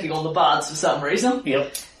picking on the bards for some reason.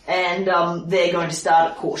 Yep. And, they're going to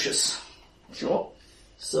start at cautious. Sure.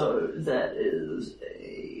 So that is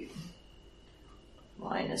a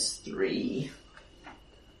 -3.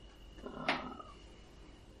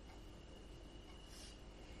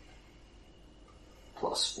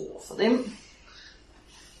 +4 for them.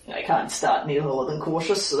 They can't start any lower than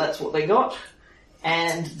cautious, so that's what they got.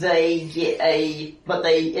 And they get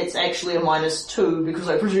it's actually a -2 because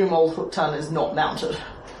I presume Old Hook Tongue is not mounted.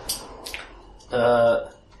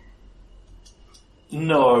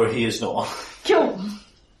 No, he is not. Cool.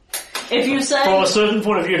 If you say... From a certain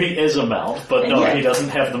point of view, he is a mount, but no, Yeah. he doesn't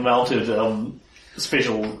have the mounted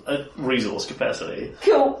special resource capacity.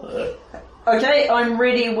 Cool. Okay, I'm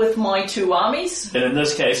ready with my 2 armies. And in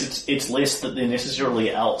this case, it's less that they're necessarily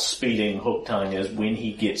outspeeding Hook Tongue, as when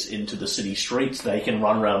he gets into the city streets, they can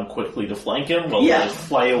run around quickly to flank him, while he just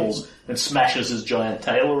flails and smashes his giant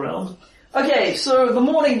tail around. Okay, so the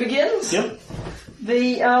morning begins. Yep.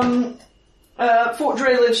 The Fort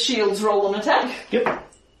Drelev shields roll an attack. Yep.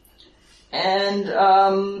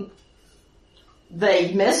 And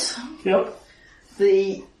they miss. Yep.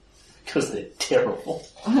 Because they're terrible.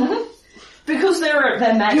 Because they're at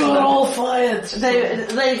their maximum. You're all fired! They're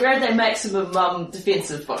at their maximum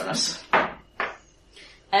defensive bonus.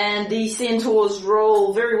 And the Centaurs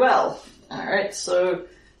roll very well. Alright, so...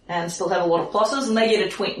 And still have a lot of pluses, and they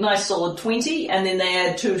get a nice solid 20, and then they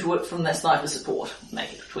add 2 to it from their sniper support.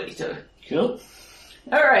 Make it a 22. Cool.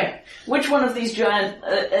 Alright, which one of these giant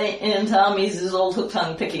ant armies is Old Hook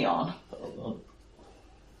Tongue picking on? Hold on.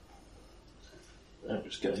 I'm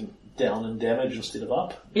just going down in damage instead of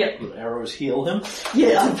up. Yep. Your arrows heal him.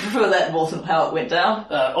 Yeah, I prefer that more than how it went down.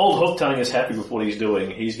 Old Hook Tongue is happy with what he's doing.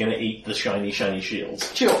 He's going to eat the shiny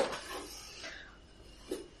shields. Sure.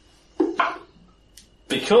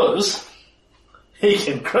 Because He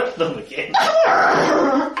can crit them again.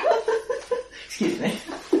 Excuse me.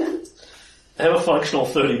 They have a functional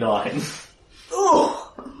 39.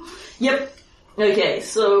 Oh! Yep. Okay,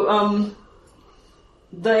 so,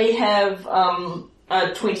 they have,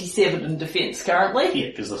 a 27 in defense currently.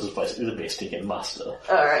 Yeah, because this is basically the best he can muster.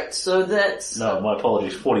 Alright, so that's... No, my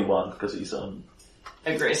apologies, 41, because he's,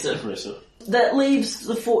 aggressive. aggressive. That leaves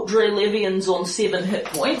the Fort Drelevians on 7 hit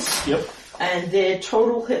points. Yep. And their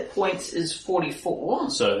total hit points is 44.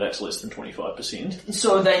 So that's less than 25%.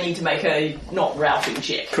 So they need to make a not routing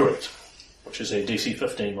check. Correct. Which is a DC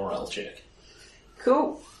 15 morale check.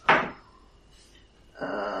 Cool.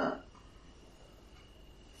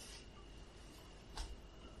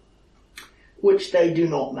 Which they do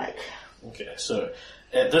not make. Okay, so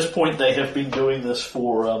at this point they have been doing this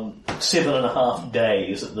for 7.5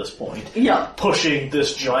 days at this point. Yeah. Pushing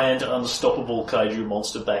this giant unstoppable kaiju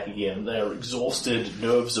monster back again. They are exhausted,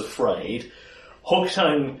 nerves afraid.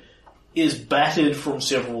 Hooktongue is battered from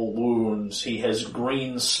several wounds. He has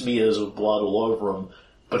green smears of blood all over him,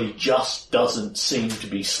 but he just doesn't seem to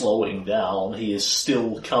be slowing down. He is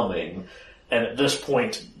still coming. And at this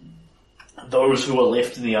point, those who are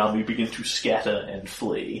left in the army begin to scatter and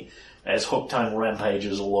flee as Hooktongue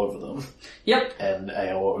rampages all over them. Yep. And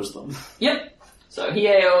AOs them. Yep. So he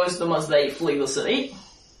AOs them as they flee the city.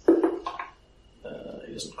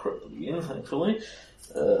 He doesn't crit them again, thankfully.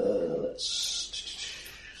 That's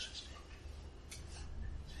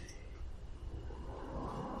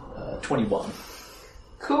 21.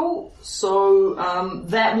 Cool. So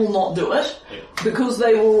that will not do it. Yeah. Because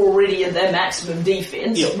they were already in their maximum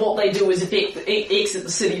defense, Yeah. what they do is exit the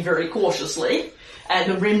city very cautiously,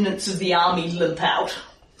 and the remnants of the army limp out.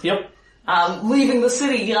 Yep. Leaving the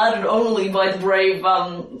city guarded only by the brave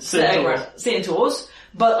centaurs,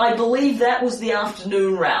 but I believe that was the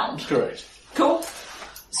afternoon round. Correct. Cool.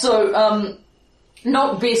 So,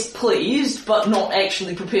 not best pleased, but not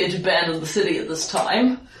actually prepared to abandon the city at this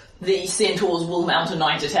time, the centaurs will mount a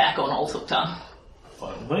night attack on Old Hooktongue.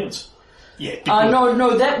 By all means. Yeah.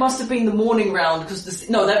 No, that must have been the morning round, because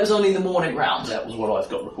that was only the morning round. That was what I've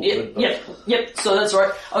got recorded. Yep, so that's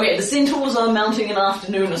right. Okay, the centaurs are mounting an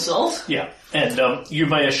afternoon assault. Yeah, and you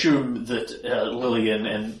may assume that Lillian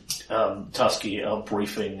and Tusky are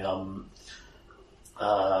briefing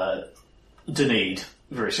Denede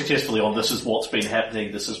very successfully on this is what's been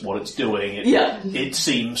happening, this is what it's doing. It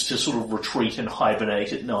seems to sort of retreat and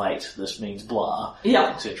hibernate at night, this means blah,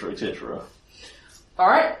 etc, etc.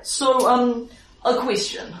 Alright, so, a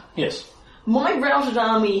question. Yes. My routed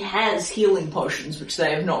army has healing potions, which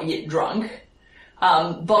they have not yet drunk.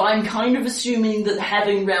 But I'm kind of assuming that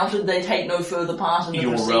having routed, they take no further part in the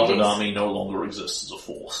Your proceedings. routed army no longer exists as a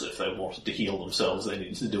force. If they wanted to heal themselves, they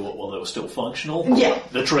needed to do it while they were still functional. Yeah.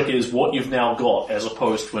 The trick is, what you've now got, as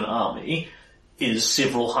opposed to an army, is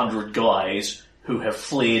several hundred guys who have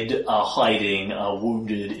fled, are hiding, are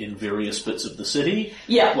wounded in various bits of the city.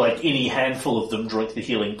 Yeah. Like, any handful of them drink the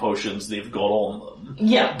healing potions they've got on them.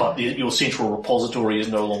 Yeah. But your central repository is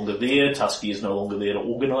no longer there, Tusky is no longer there to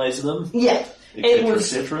organise them. Yeah.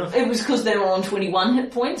 Etc. It was because they were on 21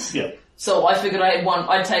 hit points. Yeah. So I figured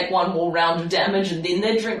I'd take one more round of damage and then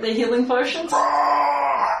they'd drink their healing potions.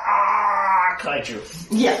 Kaiju.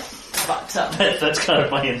 Yeah. But, That's kind of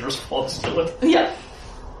my end response to it. yeah.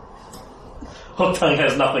 Hooktongue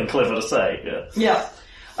has nothing clever to say. Yeah. Yeah.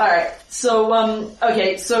 Alright, so,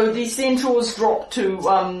 okay, so the centaurs drop to,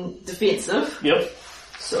 defensive. Yep.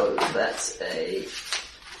 So that's a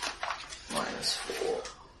 -4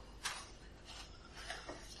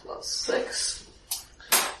 +6.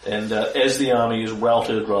 And as the army is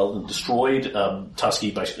routed rather than destroyed,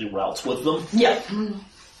 Tusky basically routes with them. Yep.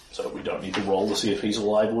 So we don't need to roll to see if he's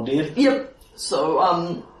alive or dead. Yep.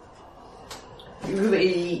 So,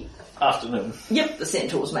 the Afternoon. Yep, the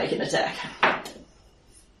centaurs make an attack.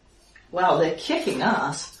 Wow, they're kicking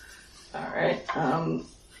ass. Alright,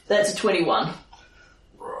 that's a 21.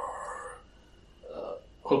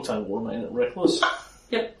 Hooktongue will remain at reckless.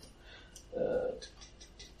 Yep.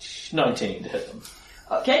 19 to hit them.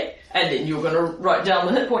 Okay, and then you're gonna write down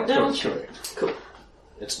the hit point damage? Correct. Cool.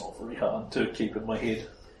 It's not very hard to keep in my head.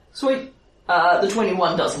 Sweet. The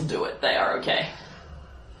 21 doesn't do it, they are okay.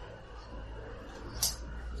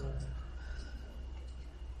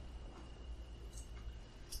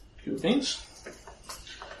 Cool things.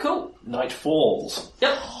 Cool. Night falls.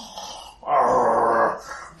 Yep. Alright,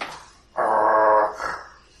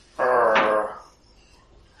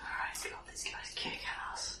 God, these guys kick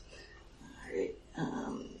ass. Alright,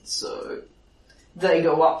 so they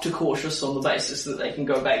go up to cautious on the basis that they can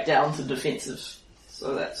go back down to defensive.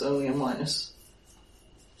 So that's only a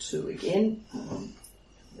 -2 again.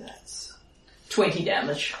 That's 20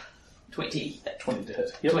 damage. 20 20 to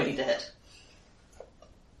hit. Yep. 20 to hit.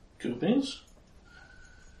 Cool beans.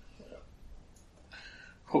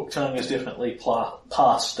 Hook Tongue is definitely well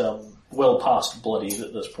past bloodied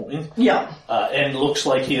at this point. Yeah. And looks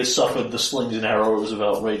like he has suffered the slings and arrows of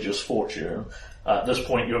outrageous fortune. At this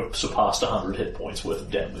point, you have surpassed 100 hit points worth of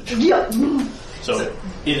damage. Yeah. So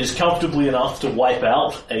it is comfortably enough to wipe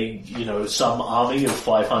out some army of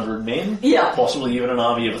 500 men. Yeah. Possibly even an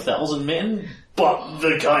army of 1,000 men. But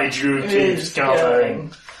the kaiju keeps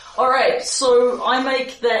coming. Alright, so I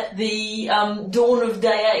make that the dawn of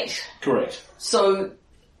day 8. Correct. So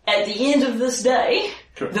at the end of this day,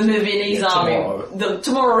 Correct. the Mivianese army,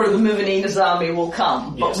 tomorrow the Mivianese army will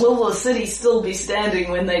come. But Yes. will the city still be standing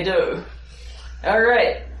when they do?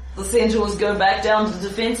 Alright, the Centaurs go back down to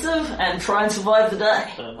defensive and try and survive the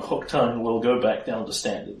day. And Hook Tongue will go back down to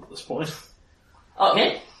standard at this point.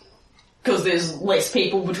 Okay. Because there's less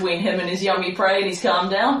people between him and his yummy prey and he's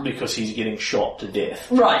calmed down? Because he's getting shot to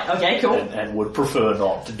death. Right, okay, cool. And would prefer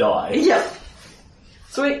not to die. Yep.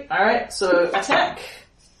 Sweet. Alright, so attack.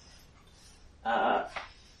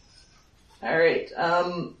 Alright,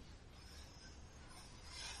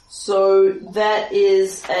 so that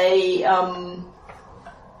is a,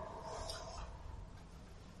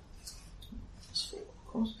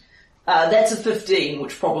 that's a 15,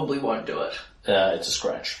 which probably won't do it. It's a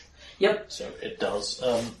scratch. Yep. So it does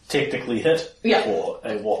technically hit Yeah. for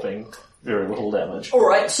a whopping very little damage.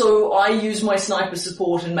 Alright, so I use my sniper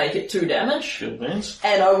support and make it 2 damage. Good means.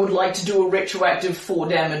 And I would like to do a retroactive 4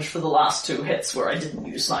 damage for the last 2 hits where I didn't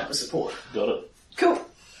use sniper support. Got it. Cool.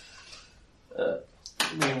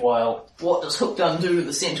 Meanwhile, What does Hook Tongue do to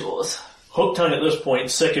the Centaurs? Hook Tongue at this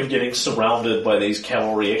point, sick of getting surrounded by these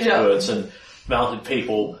cavalry experts and mounted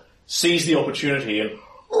people, sees the opportunity and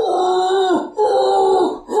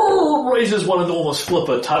raises one enormous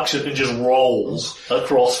flipper, tucks it and just rolls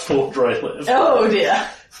across Fort Drayliff. Oh dear.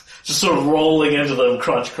 Just sort of rolling into them,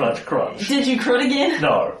 crunch, crunch, crunch. Did you crit again?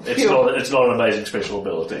 No, it's Cool. not. It's not an amazing special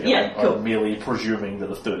ability. Yeah, I'm cool. merely presuming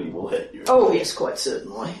that a 30 will hit you, Oh yes, quite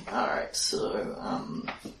certainly. Alright, so,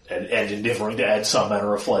 and endeavouring to add some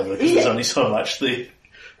manner of flavour because Yeah. there's only so much the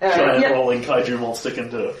giant yep. rolling kaiju monster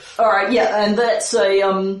can do. Alright, yeah, and that's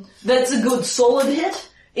a good solid hit.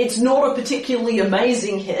 It's not a particularly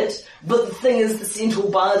amazing hit, but the thing is the Centaur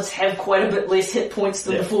Bards have quite a bit less hit points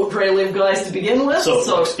than Yeah. the Fort Drayliff guys to begin with, So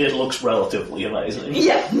so... it looks relatively amazing.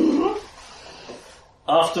 Yeah.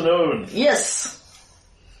 Afternoon. Yes.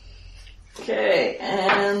 Okay,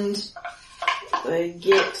 and they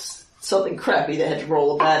get something crappy. They had to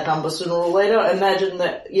roll a bad number sooner or later. Imagine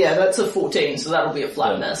that, yeah, that's a 14, so that'll be a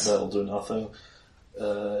flat miss. That'll do nothing.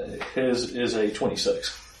 His is a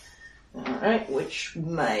 26. Alright, which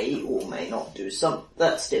may or may not do some.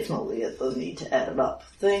 That's definitely the need to add it up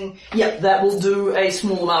thing. Yep, that will do a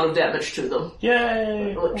small amount of damage to them.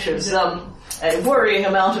 Yay! Which is a worrying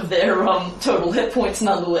amount of their total hit points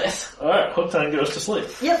nonetheless. Alright, Hook Tongue goes to sleep.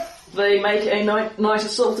 Yep, they make a night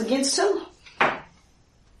assault against him.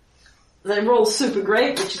 They roll super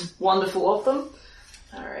great, which is wonderful of them.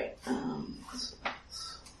 Alright,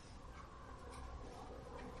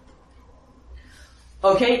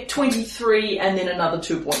 okay, 23 and then another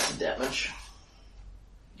 2 points of damage.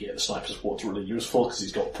 Yeah, the sniper support's really useful because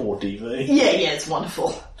he's got poor DV. Yeah, it's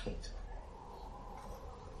wonderful.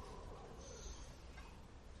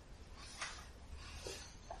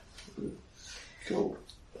 Cool.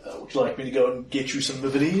 Would you like me to go and get you some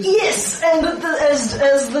Mivides? Yes, and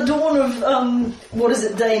as the dawn of, what is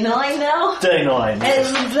it, day 9 now? Day 9.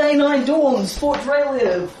 As day 9 dawns, Fort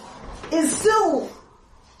Drayliff is still,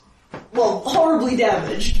 well, horribly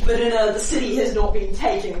damaged, but in a the city has not been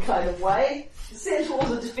taken kind of way. The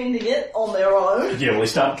Centaurs are defending it on their own. Yeah, well,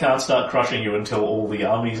 they can't start crushing you until all the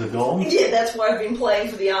armies are gone. Yeah, that's why I've been playing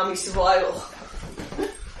for the army survival.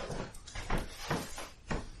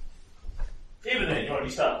 Even then, you already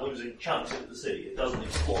start losing chunks of the city. It doesn't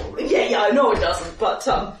explode. Yeah, I know it doesn't, but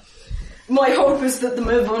my hope is that the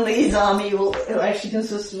Mivianese army will actually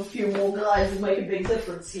consist of a few more guys and make a big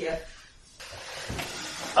difference here.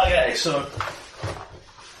 Okay, so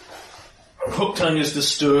Hook Tongue is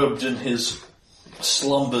disturbed in his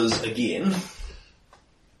slumbers again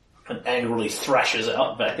and angrily thrashes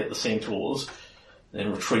out back at the Centaurs,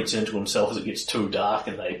 then retreats into himself as it gets too dark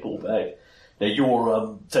and they pull back. Now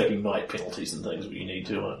you're taking night penalties and things, but you need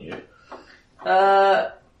to, aren't you?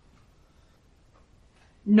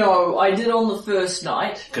 No, I did on the first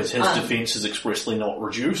night. Because his defense is expressly not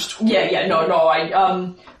reduced. No,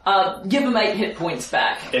 I give him 8 hit points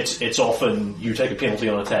back. It's often you take a penalty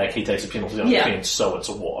on attack, he takes a penalty on defense, so it's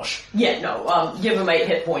a wash. Give him 8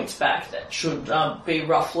 hit points back. That should be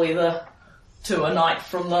roughly the to a knight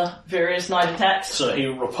from the various knight attacks. So he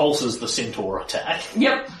repulses the centaur attack.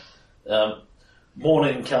 Yep.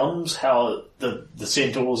 Morning comes, how the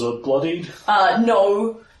centaurs are bloodied.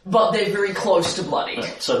 No, but they're very close to bloody.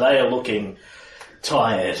 So they are looking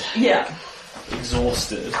tired, Yeah.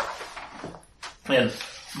 exhausted. And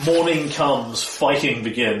morning comes, fighting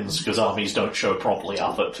begins, because armies don't show properly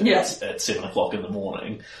up at 7 o'clock in the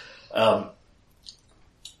morning.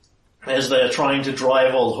 As they are trying to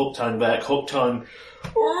drive old Hooktongue back, Hooktongue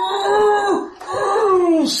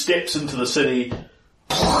steps into the city,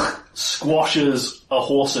 squashes a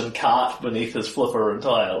horse and cart beneath his flipper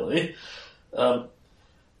entirely. And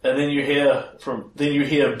then you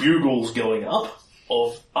hear bugles going up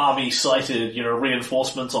of army sighted,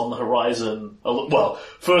 reinforcements on the horizon. Well,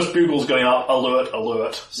 first bugles going up, alert,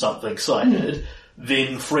 alert, something sighted.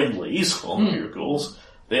 Then friendlies on the bugles.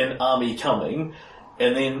 Then army coming.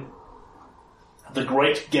 And then the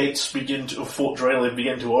great gates of Fort Drayliv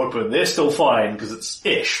begin to open. They're still fine because it's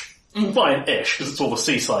ish. Fine-ish because it's all the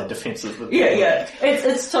seaside defences. Yeah.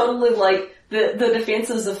 It's totally like the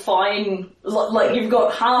defences are fine. Like you've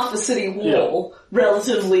got half the city wall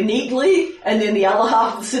relatively neatly, and then the other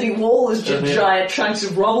half of the city wall is just giant chunks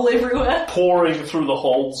of rubble everywhere. Pouring through the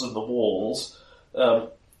holes in the walls.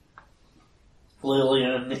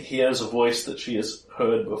 Lillian hears a voice that she has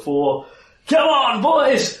heard before. Come on,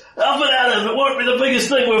 boys! Up and at him! It won't be the biggest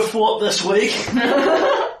thing we've fought this week!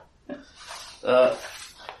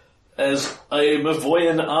 As a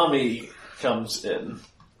Mavoyan army comes in,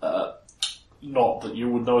 not that you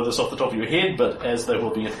would know this off the top of your head, but as they will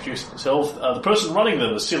be introducing themselves, the person running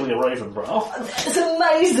them is Celia Ravenbrow. It's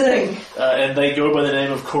amazing! And they go by the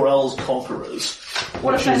name of Corell's Conquerors.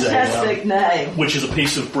 What a fantastic name. Which is a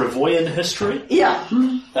piece of Brevoyan history. Yeah.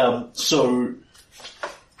 So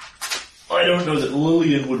I don't know that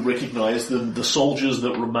Lillian would recognise them. The soldiers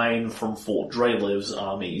that remain from Fort Drayliv's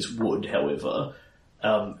armies would, however.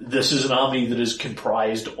 This is an army that is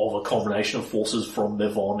comprised of a combination of forces from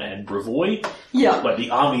Mevon and Brevoy. Yeah. Like the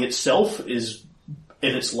army itself is,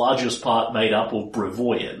 in its largest part, made up of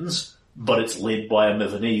Brevoyans, but it's led by a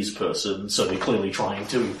Mevonese person, so they're clearly trying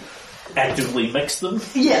to actively mix them.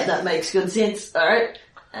 Yeah, that makes good sense. Alright.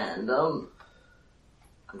 And,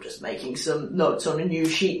 I'm just making some notes on a new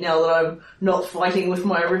sheet now that I'm not fighting with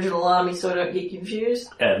my original army so I don't get confused.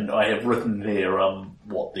 And I have written there,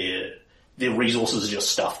 what their resources are just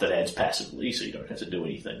stuff that adds passively, so you don't have to do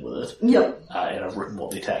anything with it. Yep. And I've written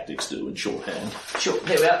what their tactics do in shorthand. Sure,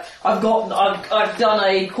 there we are. I've done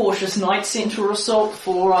a cautious night centaur assault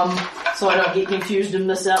for, so I don't get confused and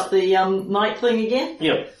miss out the, night thing again.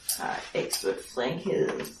 Yep. Expert flank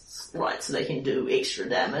is, right, so they can do extra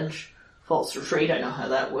damage. False retreat, I know how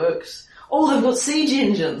that works. Oh, they've got siege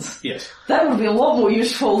engines. Yes. That would be a lot more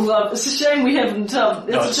useful. It's a shame we haven't,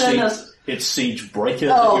 It's Siege Breaker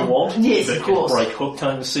that you want. Yes, that of course. Can break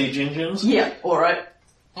Hooktongue siege engines. Yeah, alright.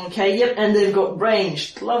 Okay, yep, and they've got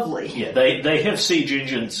ranged. Lovely. Yeah, they have siege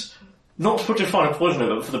engines, not to put too fine a point on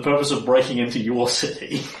it, but for the purpose of breaking into your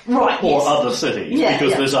city. Right, Or yes. other cities. Yeah,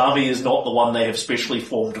 because yeah. this army is not the one they have specially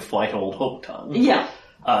formed to fight old Hooktongue. Yeah.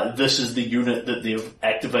 This is the unit that they've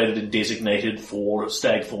activated and designated for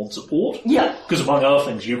Stagthorn support. Yeah. Because among other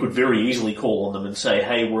things, you could very easily call on them and say,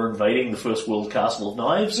 hey, we're invading the First World Castle of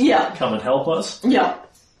Knives. Yeah. Come and help us. Yeah.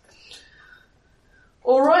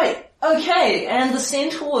 Alright. Okay, and the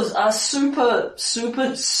centaurs are super,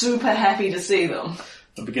 super, super happy to see them.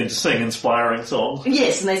 And begin to sing inspiring songs.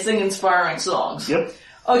 Yes, and they sing inspiring songs. Yep.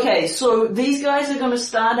 Okay, so these guys are going to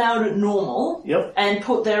start out at normal. Yep. And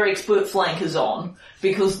put their expert flankers on.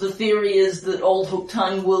 Because the theory is that old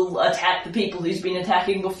Hooktongue will attack the people he's been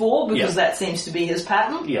attacking before, because that seems to be his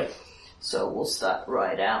pattern. Yep. So we'll start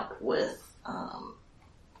right out with,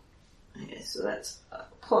 okay, so that's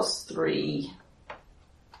 +3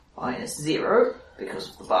 -0, because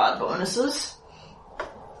of the bard bonuses.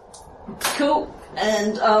 Cool.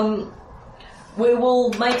 And, we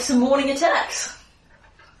will make some morning attacks.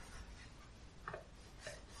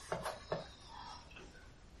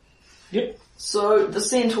 Yep. So the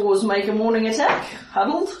centaurs make a morning attack,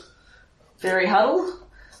 huddled, very huddled,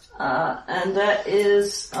 and that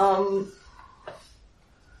is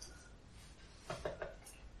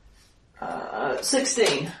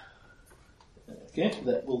 16. Okay,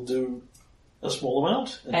 that will do a small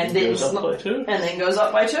amount, And then then goes up by 2. And then goes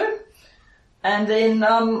up by 2. And then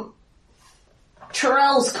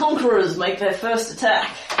Terrell's Conquerors make their first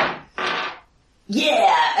attack.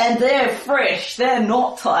 Yeah, and they're fresh. They're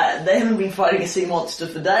not tired. They haven't been fighting a sea monster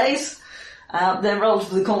for days. They're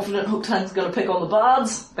relatively confident Hooktongue's going to pick on the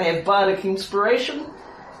bards. They have bardic inspiration.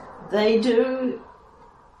 They do...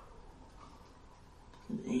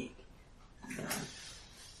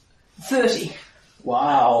 30.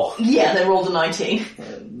 Wow. Yeah, they rolled a 19.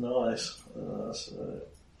 Nice.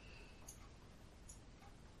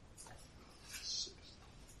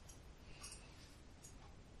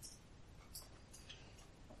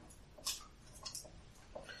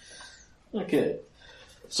 Okay.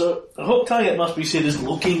 So, Hook-Tongue, it must be said, is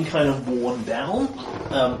looking kind of worn down.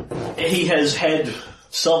 He has had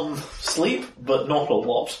some sleep, but not a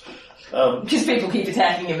lot. Because people keep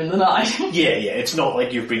attacking him in the night. Yeah, it's not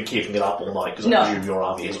like you've been keeping it up all night, because I presume your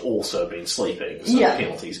army has also been sleeping, so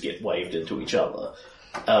penalties get waved into each other.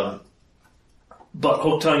 But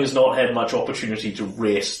Hook-Tongue has not had much opportunity to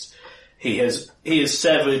rest. He is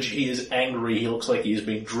savage, he is angry, he looks like he has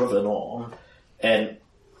been driven on, and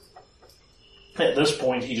at this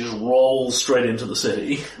point he just rolls straight into the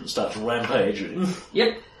city and starts rampaging.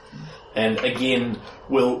 Yep. And again,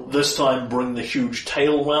 will this time bring the huge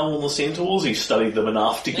tail round on the centaurs. He's studied them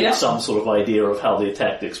enough to get some sort of idea of how their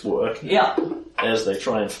tactics work. Yeah. As they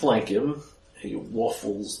try and flank him, he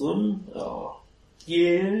waffles them. Oh,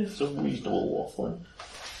 yeah, it's a reasonable waffling.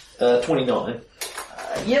 29.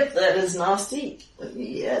 Yep, that is nasty. Let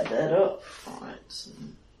me add that up. Alright. So.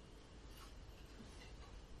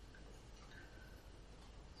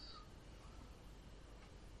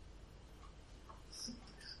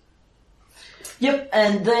 Yep,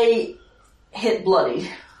 and they hit bloodied.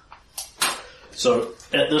 So,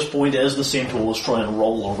 at this point, as the centaurs try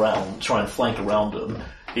and flank around him,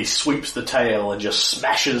 he sweeps the tail and just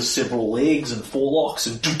smashes several legs and forelocks,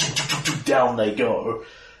 and down they go,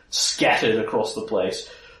 scattered across the place.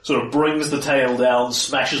 Sort of brings the tail down,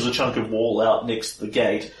 smashes a chunk of wall out next to the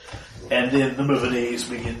gate, and then the Mivoyans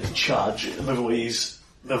begin to charge.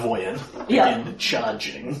 Mivoyan begin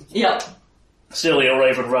charging. Yep. Celia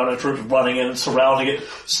Raven Runner troops running in, surrounding it,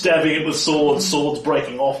 stabbing it with swords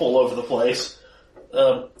breaking off all over the place.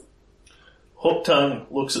 Hook-Tongue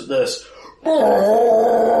looks at this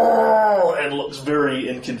and looks very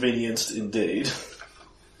inconvenienced indeed.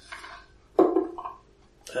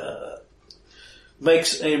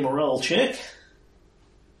 Makes a morale check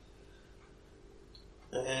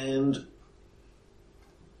and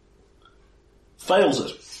fails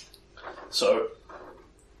it. So,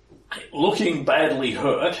 looking badly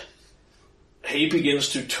hurt, he begins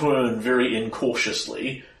to turn very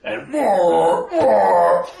incautiously and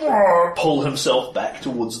pull himself back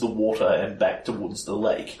towards the water and back towards the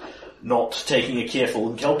lake, not taking a careful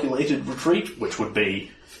and calculated retreat, which would be,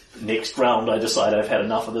 next round I decide I've had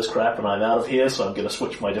enough of this crap and I'm out of here, so I'm going to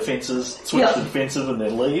switch my defences, to defensive and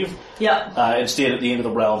then leave. Instead, at the end of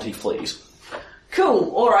the round, he flees.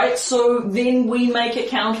 Cool, alright, so then we make a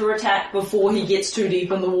counter-attack before he gets too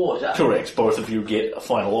deep in the water. Correct, both of you get a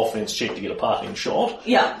final offense check to get a parting shot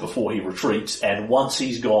before he retreats, and once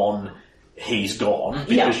he's gone,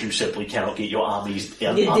 because you simply cannot get your armies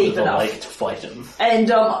under the lake to fight him. And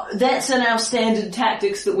that's in our standard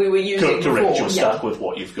tactics that we were using before. Correct, you're stuck with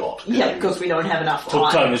what you've got. Yeah, because we don't have enough time.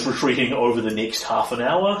 Hook-Tongue is retreating over the next half an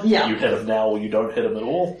hour. Yeah. You hit him now or you don't hit him at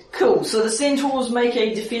all. Cool, so the centaurs make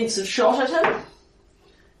a defensive shot at him.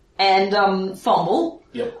 And fumble.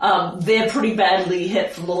 Yep. They're pretty badly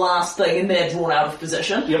hit from the last thing and they're drawn out of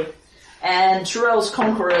position. Yep. And Tyrell's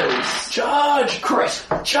Conquerors... Charge! Crit.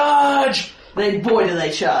 Charge! Boy do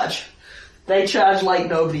they charge. They charge like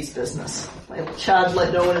nobody's business. They charge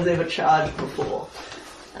like no one has ever charged before.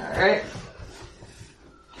 Alright.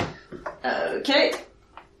 Okay.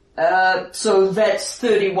 So that's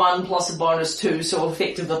 31 plus a bonus 2, so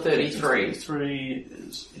effective of 33. 33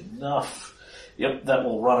 is enough. Yep, that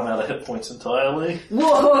will run him out of hit points entirely.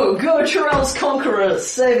 Whoa, go Tyrell's Conquerors,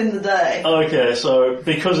 saving the day. Okay, so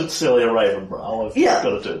because it's Celia Ravenbrow, I've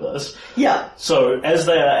got to do this. Yeah. So as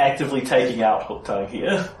they are actively taking out Hook-Tongue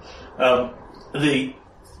here, the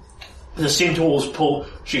centaurs pull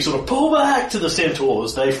back to the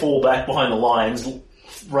centaurs. They fall back behind the lines,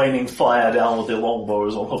 raining fire down with their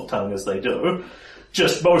longbows on Hook-Tongue as they do.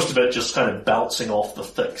 Most of it just kind of bouncing off the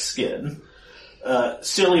thick skin.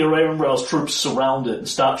 Celia Ravenbrow's troops surround it and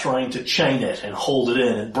start trying to chain it and hold it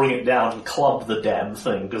in and bring it down and club the damn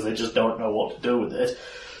thing because they just don't know what to do with it.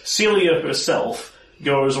 Celia herself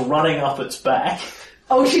goes running up its back.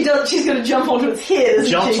 Oh, she does. She's going to jump onto its head.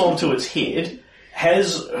 Jumps onto its head.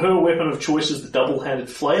 Has her weapon of choice is the double-handed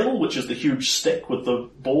flail, which is the huge stick with the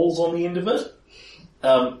balls on the end of it.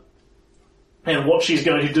 And what she's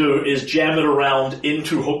going to do is jam it around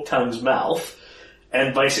into Hook-Tongue's mouth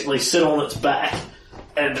and basically sit on its back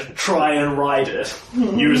and try and ride it,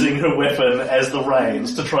 using her weapon as the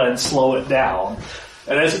reins to try and slow it down.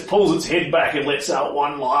 And as it pulls its head back, it lets out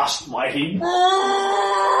one last mighty...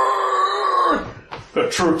 Her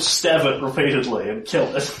troops stab it repeatedly and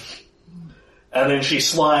kill it. and then she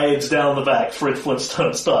slides down the back, Fred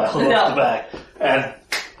Flintstone style, off the back, and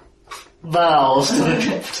bows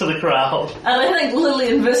to the crowd. And I think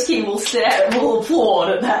Lillian Visky will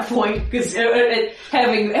applaud at that point, because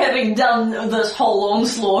having done this whole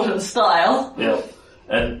onslaught in style. Yeah.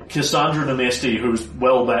 And Cassandra Nemesti, who's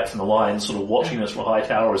well back from the line, sort of watching this from a high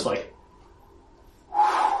tower, is like,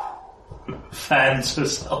 fans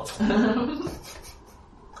herself.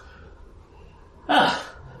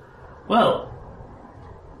 Well.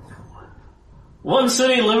 One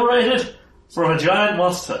city liberated from a giant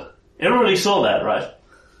monster. Everybody saw that, right?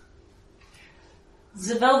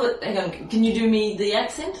 The Velvet... Hang on, can you do me the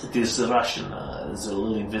accent? It is Russian, it's a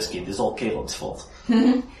Lillian Visky, it is all Caitlin's fault.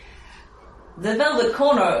 The Velvet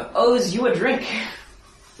Corner owes you a drink.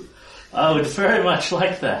 I would very much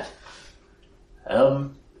like that.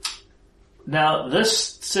 Now,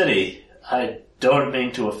 this city, I don't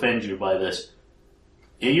mean to offend you by this.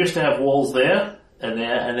 It used to have walls there, and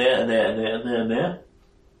there, and there, and there, and there, and there, and there.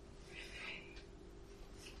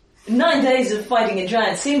 9 days of fighting a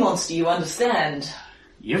giant sea monster, you understand.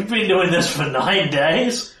 You've been doing this for 9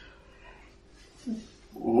 days?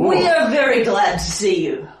 Ooh. We are very glad to see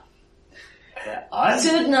you.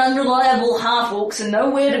 Certain unreliable half-orcs are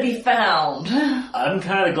nowhere to be found. I'm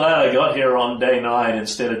kind of glad I got here on day 9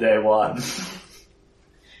 instead of day 1.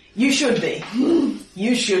 You should be.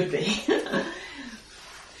 You should be.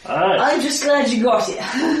 Alright. I'm just glad you got here.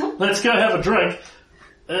 Let's go have a drink.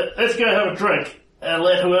 Let's go have a drink. And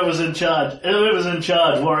let whoever's in charge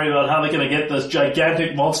worry about how they're going to get this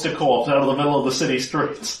gigantic monster corpse out of the middle of the city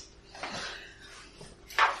streets.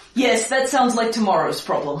 Yes, that sounds like tomorrow's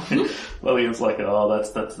problem. Lillian's like, oh,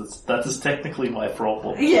 that is technically my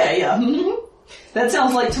problem. Yeah. That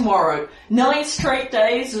sounds like tomorrow. 9 straight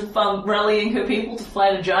days of rallying her people to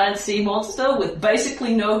fight a giant sea monster with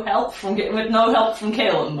basically no help from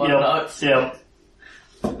Kaelin. Yep.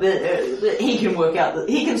 He can work out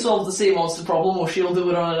he can solve the sea monster problem, or she'll do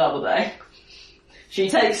it on another day. She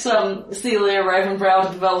takes Celia Ravenbrow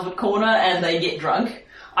to the Velvet Corner, and they get drunk.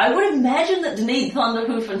 I would imagine that Denise,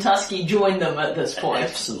 Thunderhoof, and Tusky join them at this point.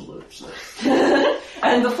 Absolutely.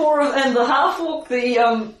 And the half-orc,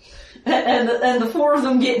 and the 4 of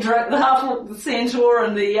them get drunk. The half-orc, the centaur,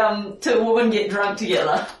 and the 2 women get drunk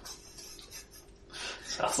together.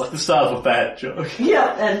 Sounds like the start of a bad joke.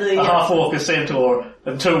 Yeah, and a half-orc, a centaur,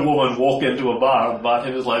 and 2 women walk into a bar, and the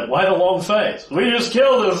bartender's like, why the long face? We just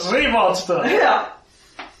killed a sea monster! Yeah.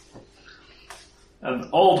 And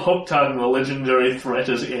old Hooktongue, the legendary threat,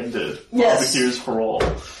 is ended. Yes. Barbecues for all.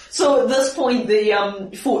 So at this point, the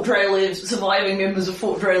Fort Drelev, surviving members of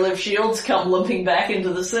Fort Drelev Shields come limping back into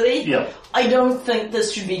the city. Yep. I don't think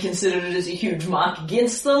this should be considered as a huge mark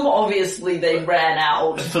against them. Obviously, they ran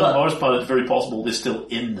out. For the most part, it's very possible they're still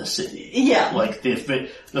in the city. Yeah. Like, the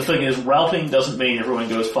thing is, routing doesn't mean everyone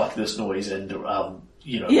goes, fuck this noise, and,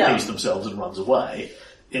 peace themselves and runs away.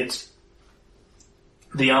 It's...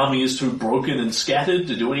 The army is too broken and scattered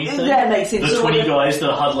to do anything. That makes sense. The 20 guys that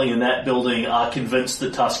are huddling in that building are convinced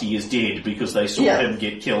that Tusky is dead because they saw him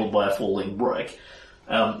get killed by a falling brick.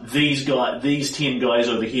 These 10 guys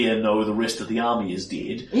over here know the rest of the army is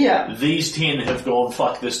dead. Yeah. These 10 have gone,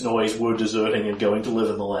 fuck this noise, we're deserting and going to live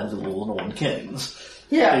in the land of the Northern Kings.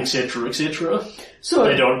 Yeah. Etc., etc. So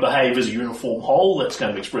they don't behave as a uniform whole, that's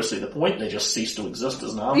kind of expressly the point, they just cease to exist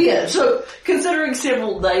as an army. Yeah, so considering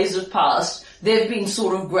several days have passed, they've been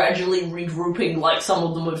sort of gradually regrouping, like some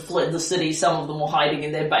of them had fled the city, some of them were hiding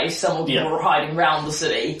in their base, some of them were hiding around the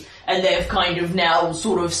city, and they've kind of now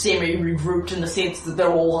sort of semi-regrouped in the sense that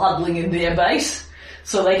they're all huddling in their base.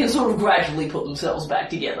 So they can sort of gradually put themselves back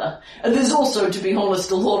together. And there's also, to be honest,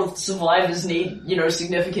 a lot of the survivors need,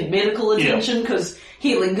 significant medical attention, because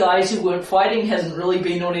healing guys who weren't fighting hasn't really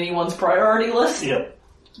been on anyone's priority list. Yep.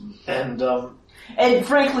 And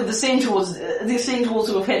frankly, the centaurs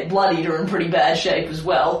who have hit Bloodied are in pretty bad shape as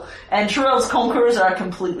well. And Terrell's Conquerors are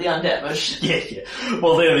completely undamaged. Yeah.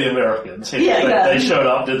 Well, they're the Americans. They showed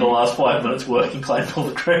up, did the last 5 minutes work, and claimed all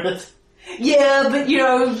the credit. Yeah, but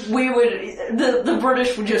the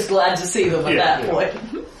British were just glad to see them at that point.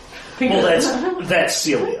 Well, that's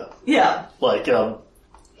Celia. Yeah. Like,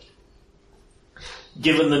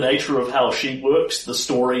 given the nature of how she works, the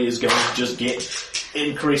story is going to just get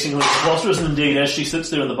increasingly preposterous, and indeed, as she sits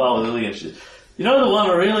there in the bar with Lillian, she says, the one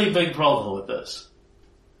really big problem with this?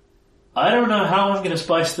 I don't know how I'm going to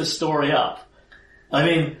spice this story up. I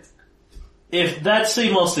mean, if that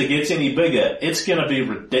sea monster gets any bigger, it's going to be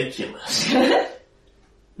ridiculous.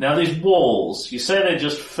 Now, these walls, you say they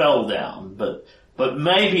just fell down, but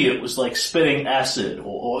maybe it was like spitting acid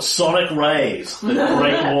or sonic rays that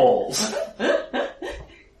break walls.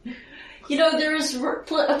 You know, there is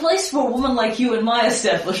a place for a woman like you in my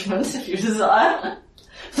establishment, if you desire.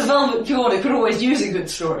 The Velvet Corner could always use a good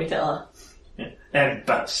storyteller. And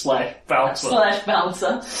slash bouncer. Slash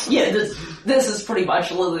bouncer. Yeah, this is pretty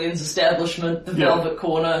much Lillian's establishment, the Velvet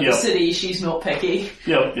Corner, the city, she's not picky.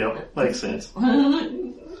 Yep, makes sense.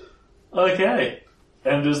 Okay.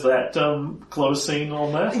 And is that close scene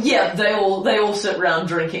on that? Yeah, they all sit around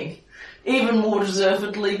drinking. Even more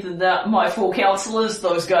deservedly than that, my 4 counsellors,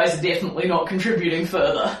 those guys are definitely not contributing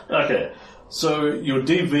further. Okay. So your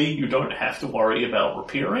DV you don't have to worry about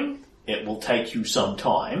repairing. It will take you some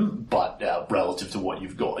time, but relative to what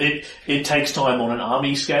you've got. It takes time on an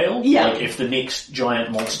army scale. Yeah. Like if the next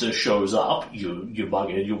giant monster shows up, you're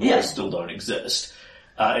buggered, your walls still don't exist.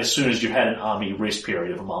 As soon as you've had an army rest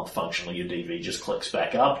period of a month, functionally your DV just clicks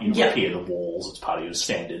back up, you repair the walls, it's part of your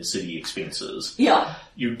standard city expenses. Yeah.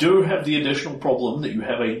 You do have the additional problem that you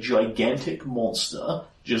have a gigantic monster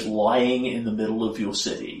just lying in the middle of your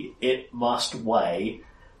city. It must weigh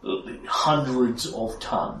hundreds of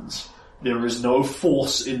tons. There is no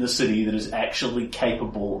force in the city that is actually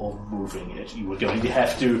capable of moving it. You are going to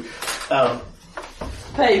have to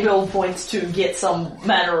pay build points to get some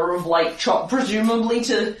manner of chop, presumably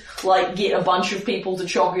to get a bunch of people to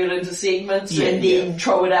chop it into segments and then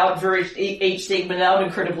throw it out each segment out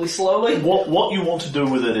incredibly slowly. What you want to do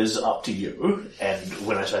with it is up to you, and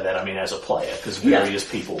when I say that I mean as a player, because various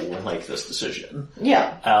people will make this decision.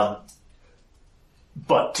 Yeah.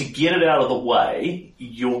 But to get it out of the way,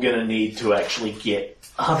 you're going to need to actually get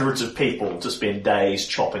hundreds of people to spend days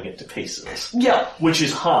chopping it to pieces. Yeah. Which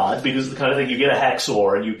is hard, because the kind of thing you get a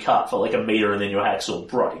hacksaw and you cut for a meter and then your hacksaw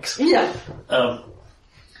breaks. Yeah.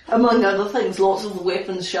 Among other things, lots of the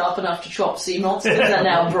weapons sharp enough to chop sea monsters are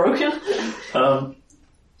now broken.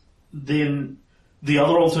 Then the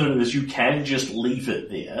other alternative is you can just leave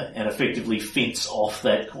it there and effectively fence off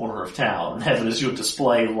that corner of town and have it as your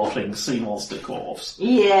display rotting sea monster corpse.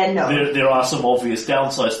 Yeah, no. There are some obvious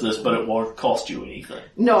downsides to this, but it won't cost you anything.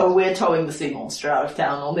 No, we're towing the sea monster out of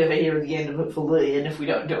town. I'll never hear the end of it for Lillian if we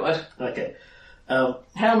don't do it. Okay. How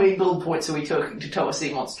many build points are we taking to tow a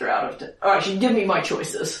sea monster out of town? Actually, give me my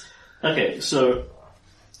choices. Okay, so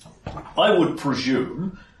I would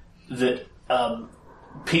presume that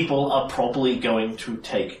people are probably going to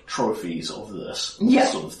take trophies of this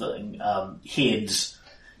sort of thing. Heads.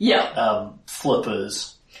 Yeah.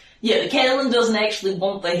 Flippers. Yeah, the Catelyn doesn't actually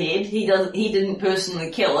want the head. He didn't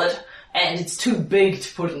personally kill it, and it's too big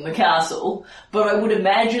to put in the castle. But I would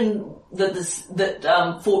imagine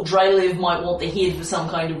that Fort Drelev might want the head for some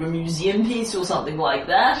kind of a museum piece or something like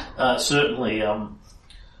that. Certainly,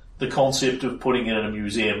 the concept of putting it in a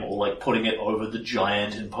museum or putting it over the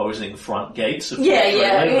giant imposing front gates of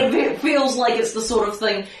it feels like it's the sort of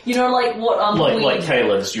thing, what like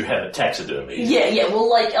Kalen's, you have a taxidermy.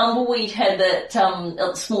 Well, Umbleweed had that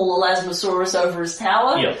small Elasmosaurus over his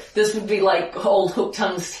tower. Yeah. This would be old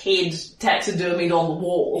Hooktongue's head taxidermied on the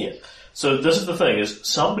wall. Yeah. So this is the thing, is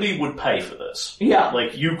somebody would pay for this. Yeah.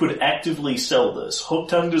 You could actively sell this.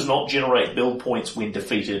 Hooktongue does not generate build points when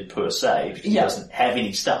defeated per se, because he doesn't have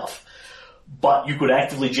any stuff. But you could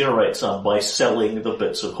actively generate some by selling the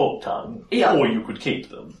bits of Hooktongue, or you could keep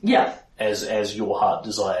them. Yeah. As your heart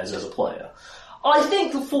desires as a player. I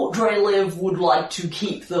think the Fort Drelev would like to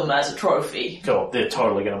keep them as a trophy. Go on, they're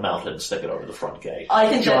totally going to mount it and stick it over the front gate. I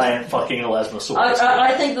think giant fucking Elasmosaurus.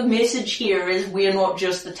 I think the message here is we're not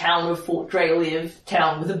just the town of Fort Drelev,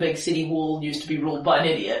 town with a big city wall used to be ruled by an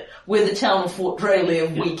idiot. We're the town of Fort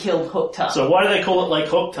Drelev, we killed Hooktongue. So why do they call it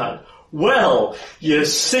Hooktongue? Well, you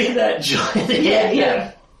see that giant head?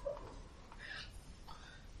 Yeah.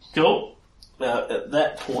 Cool. At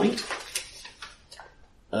that point,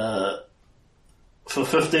 for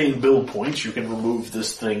 15 build points, you can remove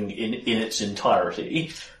this thing in its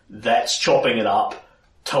entirety. That's chopping it up,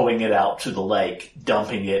 towing it out to the lake,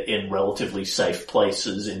 dumping it in relatively safe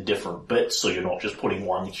places in different bits, so you're not just putting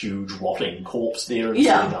one huge rotting corpse there and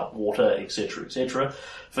filling up water, etc., etc.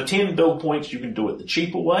 For 10 build points, you can do it the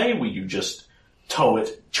cheaper way, where you just chop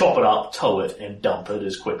it up, tow it, and dump it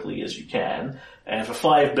as quickly as you can. And for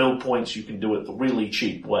 5 build points, you can do it the really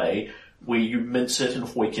cheap way, where you mince it and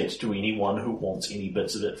hoik it to anyone who wants any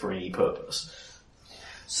bits of it for any purpose.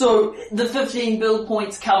 So the 15 build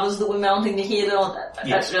points covers that we're mounting the head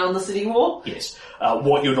on the city wall? Yes.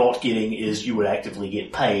 What you're not getting is you would actively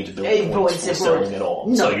get paid build points for selling it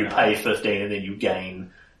on. So you pay 15 and then you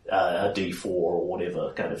gain a D4 or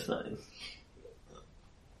whatever kind of thing.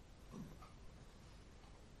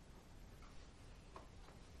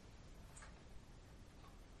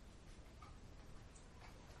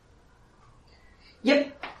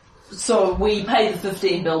 Yep. So we pay the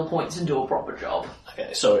 15 build points and do a proper job.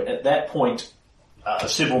 Okay, so at that point,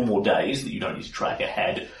 several more days that you don't need to track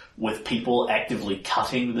ahead, with people actively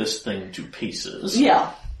cutting this thing to pieces.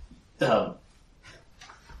 Yeah.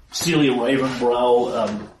 Celia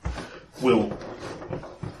Ravenbrow will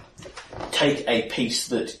take a piece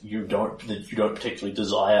that you don't particularly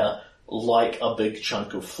desire, like a big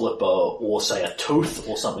chunk of flipper or say a tooth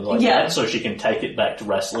or something like that, so she can take it back to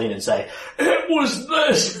Rasleen and say, "It was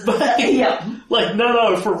this, babe." Yeah. Like,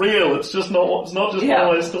 no, for real, it's just not. It's not just one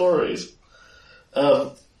of my stories.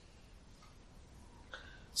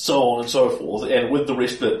 So on and so forth, and with the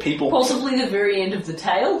rest of it, people Possibly the very end of the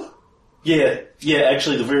tail. Yeah,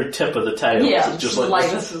 actually the very tip of the tail. Yeah, it's just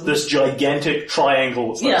like this gigantic triangle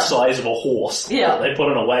that's like the size of a horse. Yeah. That they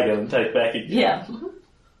put in a wagon and take back again. Yeah.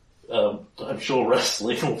 I'm sure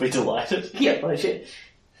Rasleen will be delighted. Yeah,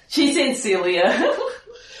 she sent Celia.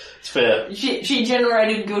 It's fair. She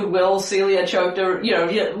generated goodwill. Celia choked her.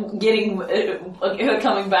 Getting her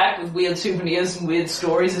coming back with weird souvenirs and weird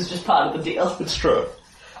stories is just part of the deal. It's true.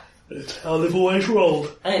 It's how they've always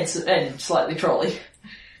rolled. And slightly trolly.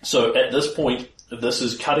 So at this point, this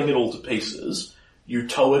is cutting it all to pieces. You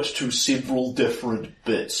tow it to several different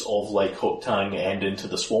bits of Lake Hooktongue and into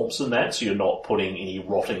the swamps and that, so you're not putting any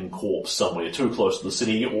rotting corpse somewhere too close to the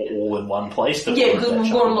city or all in one place. Yeah, because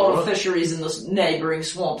we've got a lot of fisheries in the neighbouring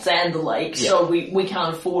swamps and the lake, so we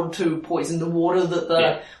can't afford to poison the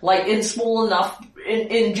water like in small enough,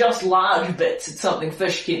 in just large bits, it's something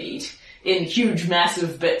fish can eat. In huge,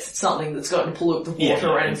 massive bits, it's something that's going to pollute the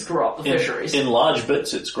water and screw up the fisheries. In large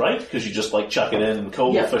bits, it's great, because you just, chuck it in and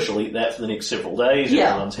cool, the fish will eat that for the next several days,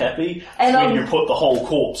 everyone's happy. And when you put the whole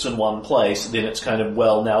corpse in one place, then it's kind of,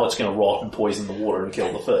 now it's going to rot and poison the water and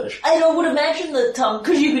kill the fish. And I would imagine that,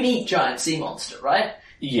 because you can eat giant sea monster, right?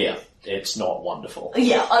 Yeah, it's not wonderful.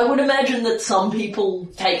 Yeah, I would imagine that some people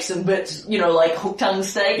take some bits, like hook tongue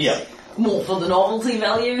steaks. Yeah. More for the novelty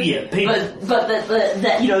value. Yeah, but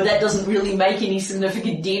that doesn't really make any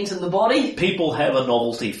significant dent in the body. People have a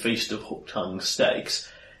novelty feast of hook tongue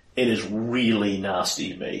steaks. It is really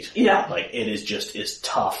nasty meat. Yeah. It is just as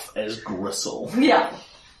tough as gristle. Yeah.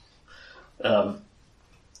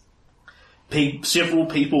 Several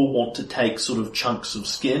people want to take sort of chunks of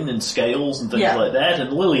skin and scales and things like that,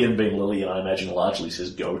 and Lillian being Lillian, I imagine largely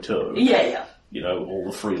says go to. Yeah. All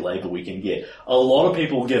the free labour we can get. A lot of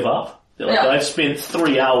people give up. They're like, I've spent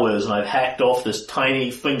 3 hours and I've hacked off this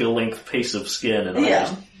tiny finger-length piece of skin and I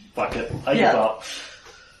just, fuck it, I give up.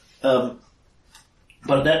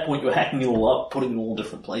 But at that point you're hacking it all up, putting it all in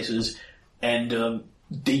different places, and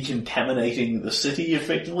decontaminating the city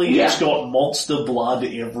effectively. Yeah. It's got monster blood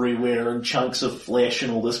everywhere and chunks of flesh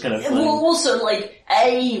and all this kind of thing. Well, also,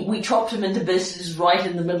 A, we chopped him into pieces right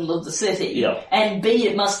in the middle of the city, and B,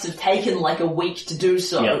 it must have taken a week to do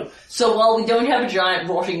so. Yeah. So while we don't have a giant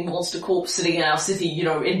rotting monster corpse sitting in our city,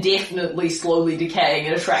 indefinitely slowly decaying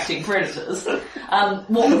and attracting predators,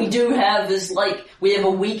 what we do have is, we have a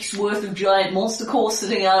week's worth of giant monster corpse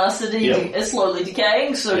sitting in our city, slowly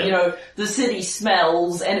decaying, so, the city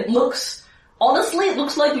smells, and it looks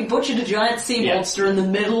like we butchered a giant sea monster in the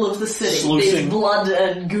middle of the city. There's blood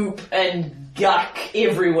and goop and guck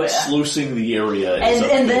everywhere. Sluicing the area is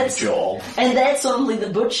a big job. And that's only the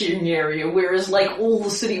butchering area, whereas all the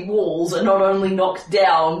city walls are not only knocked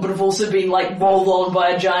down, but have also been rolled on by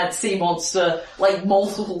a giant sea monster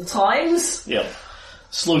multiple times. Yeah.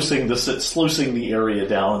 Sluicing the area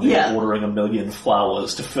down and then ordering 1 million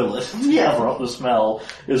flowers to fill it to cover up the smell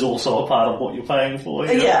is also a part of what you're paying for.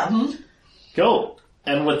 Cool.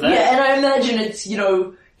 And with that... Yeah, and I imagine it's,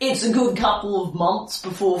 it's a good couple of months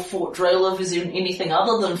before Fort Drelev is in anything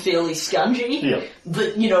other than fairly scungy. Yeah.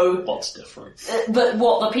 But, What's different? But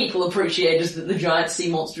what the people appreciate is that the giant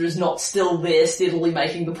sea monster is not still there steadily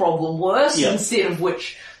making the problem worse, instead of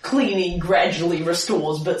which cleaning gradually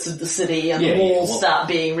restores bits of the city and the walls start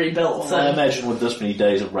being rebuilt. Well, I imagine with this many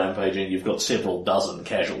days of rampaging, you've got several dozen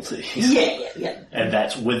casualties. Yeah. And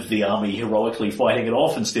that's with the army heroically fighting it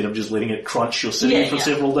off instead of just letting it crunch your city for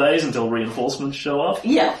several days until reinforcements show up.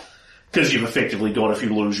 Yeah. Because you've effectively got, if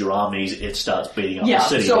you lose your armies, it starts beating up the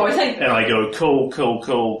city. So I think... And I go, cool,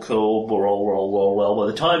 roll. By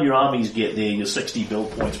the time your armies get there, you're 60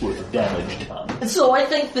 build points worth of damage done. So I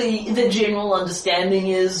think the general understanding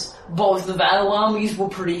is both the Valo armies were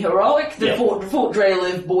pretty heroic. The Fort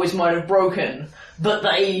Drelev boys might have broken, but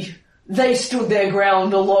they stood their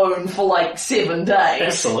ground alone for 7 days.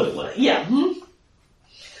 Absolutely. Yeah.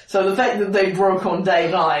 So the fact that they broke on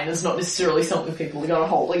day 9 is not necessarily something people are going to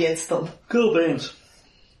hold against them. Cool beans.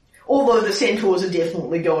 Although the Centaurs are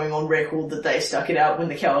definitely going on record that they stuck it out when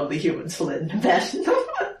the cowardly humans fled.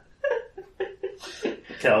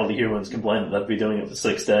 cowardly humans complained that they'd be doing it for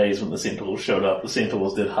 6 days when the Centaurs showed up. The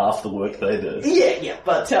Centaurs did half the work they did. Yeah,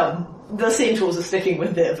 but the Centaurs are sticking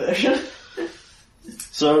with their version.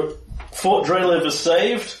 So, Fort Drelev is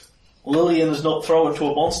saved. Lillian is not thrown into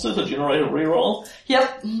a monster to generate a reroll.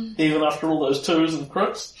 Yep. Even after all those 2s and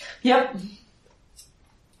crits. Yep.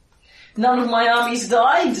 None of my armies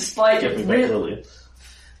died, despite Give me back Lillian.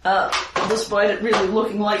 Despite it really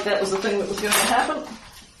looking like that was the thing that was going to happen.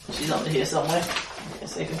 She's under here somewhere. Wait a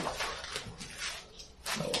second.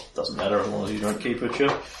 Oh, doesn't matter as long as you don't keep her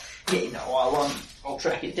chip. Yeah, no, I'll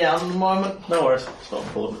track it down in a moment. No worries, it's not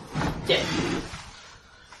important. Yeah.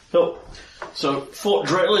 Cool. So, Fort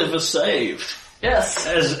Drelev is saved. Yes.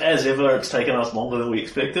 As ever, it's taken us longer than we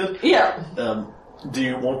expected. Yeah. Do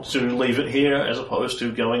you want to leave it here as opposed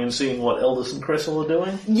to going and seeing what Eldis and Cressel are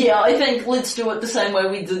doing? Yeah, I think let's do it the same way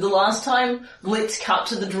we did the last time. Let's cut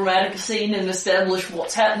to the dramatic scene and establish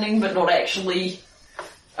what's happening, but not actually...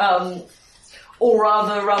 or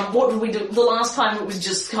rather, what did we do? The last time it was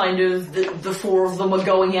just kind of the 4 of them are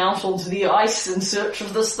going out onto the ice in search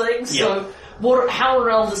of this thing, so... Yep. How are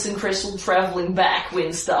Eldis and Cressel travelling back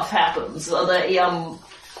when stuff happens? Are they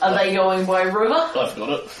going by river? I've got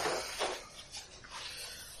it.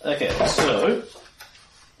 Okay, so...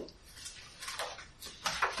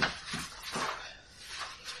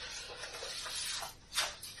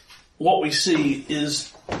 what we see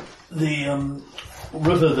is the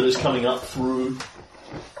river that is coming up through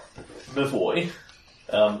Mivoy,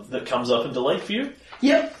 that comes up into Lakeview.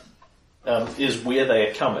 Yep. Is where they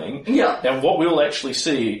are coming. Yeah. And what we'll actually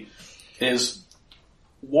see is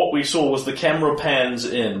what we saw was the camera pans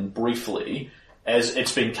in briefly as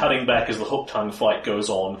it's been cutting back as the Hook-Tongue fight goes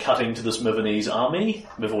on, cutting to this Mivoyan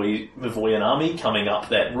army coming up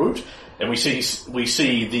that route, and we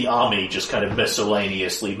see the army just kind of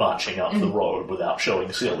miscellaneously marching up the road without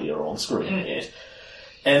showing Celia on screen yet.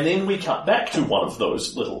 And then we cut back to one of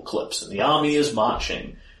those little clips, and the army is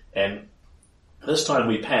marching, and this time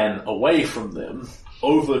we pan away from them,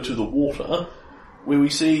 over to the water, where we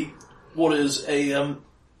see what is a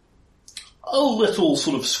little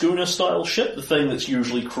sort of schooner-style ship, the thing that's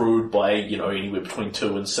usually crewed by, anywhere between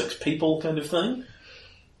 2 and 6 people kind of thing,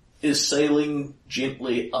 is sailing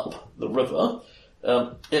gently up the river.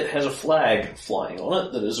 It has a flag flying on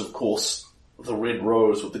it that is, of course, the red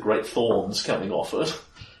rose with the great thorns coming off it.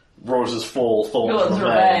 Roses fall, thorns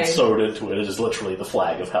remain, sewed into it. It is literally the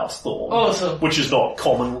flag of House Thorn. Awesome. Which is not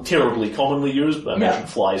terribly commonly used, but I imagine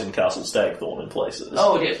flies in Castle Stagthorn in places.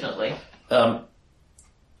 Oh, definitely.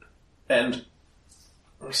 And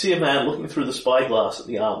we see a man looking through the spyglass at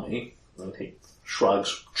the army, and he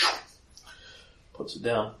shrugs, puts it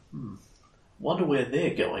down. Wonder where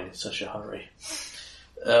they're going in such a hurry.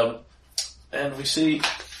 And we see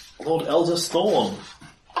Lord Eldis Thorn,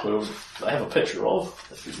 who I have a picture of,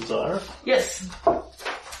 if you desire it. Yes.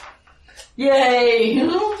 Yay!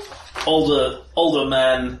 Older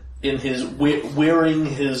man in his wearing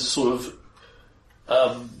his sort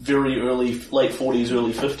of very late 40s,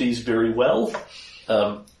 early 50s very well.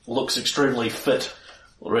 Looks extremely fit.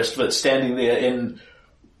 The rest of it standing there in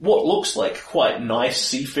what looks like quite nice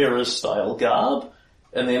seafarer's style garb.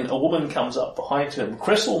 And then a woman comes up behind him.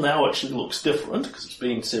 Cressel now actually looks different because it's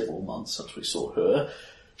been several months since we saw her.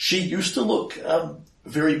 She used to look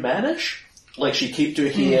very mannish, like she kept her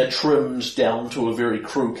hair trimmed down to a very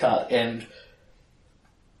crew cut, and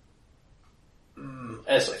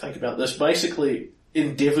as I think about this, basically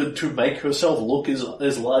endeavoured to make herself look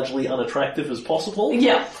as largely unattractive as possible.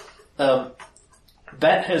 Yeah.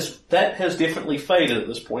 That has definitely faded at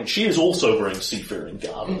this point. She is also wearing seafaring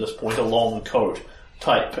garb at this point, a long coat,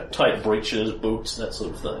 tight breeches, boots, that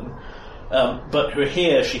sort of thing. But her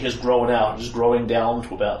hair, she has grown out, is growing down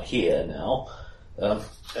to about here now.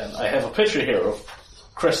 And I have a picture here of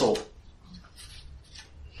Cressel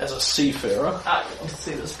as a seafarer. I want to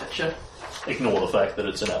see this picture. Ignore the fact that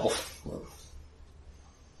it's an elf.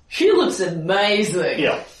 She looks amazing.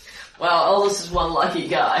 Yeah. Wow, Eldis is one lucky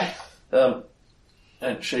guy.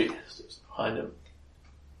 And she is behind him.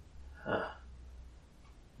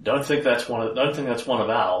 Don't think that's one of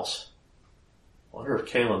ours. Wonder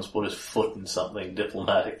if Kalen's put his foot in something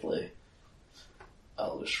diplomatically.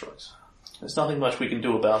 Eldis shrugs. There's nothing much we can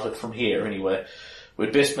do about it from here, anyway.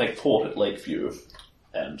 We'd best make port at Lakeview,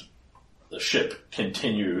 and the ship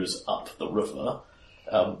continues up the river.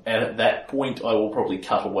 And at that point, I will probably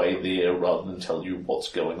cut away there rather than tell you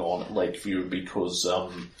what's going on at Lakeview, because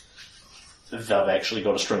they've actually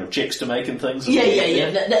got a string of checks to make and things. Yeah.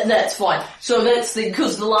 That's fine. So that's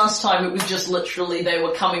because the last time it was just literally they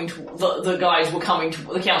were coming to,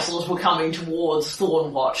 the councillors were coming towards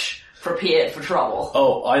Thornwatch. prepared for trouble.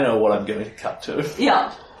 Oh, I know what I'm going to cut to.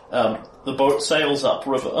 Yeah. The boat sails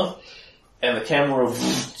upriver, and the camera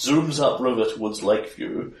zooms upriver towards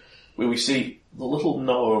Lakeview, where we see the little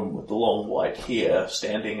gnome with the long white hair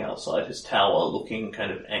standing outside his tower, looking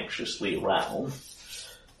kind of anxiously around.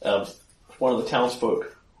 One of the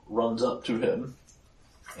townsfolk runs up to him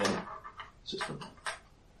and says,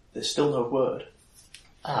 "There's still no word."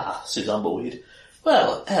 "Ah," says Umbleweed.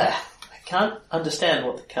 "Well, I can't understand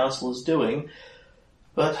what the council is doing,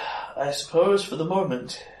 but I suppose for the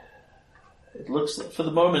moment it looks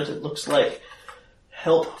like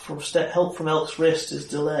help from Elk's Rest is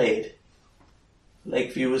delayed.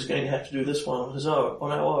 Lakeview is going to have to do this one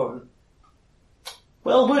on our own.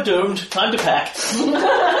 Well, we're doomed. Time to pack."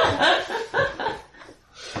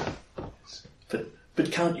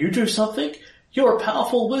 But can't you do something? You're a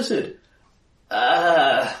powerful wizard.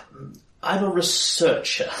 I'm a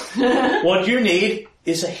researcher. What you need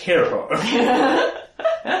is a hero.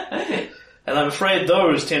 And I'm afraid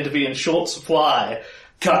those tend to be in short supply.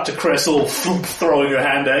 Cut to Cressel throwing her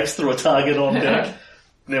hand axe through a target on deck.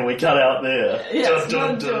 Then we cut out there. Yes,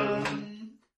 dun, dun, dun.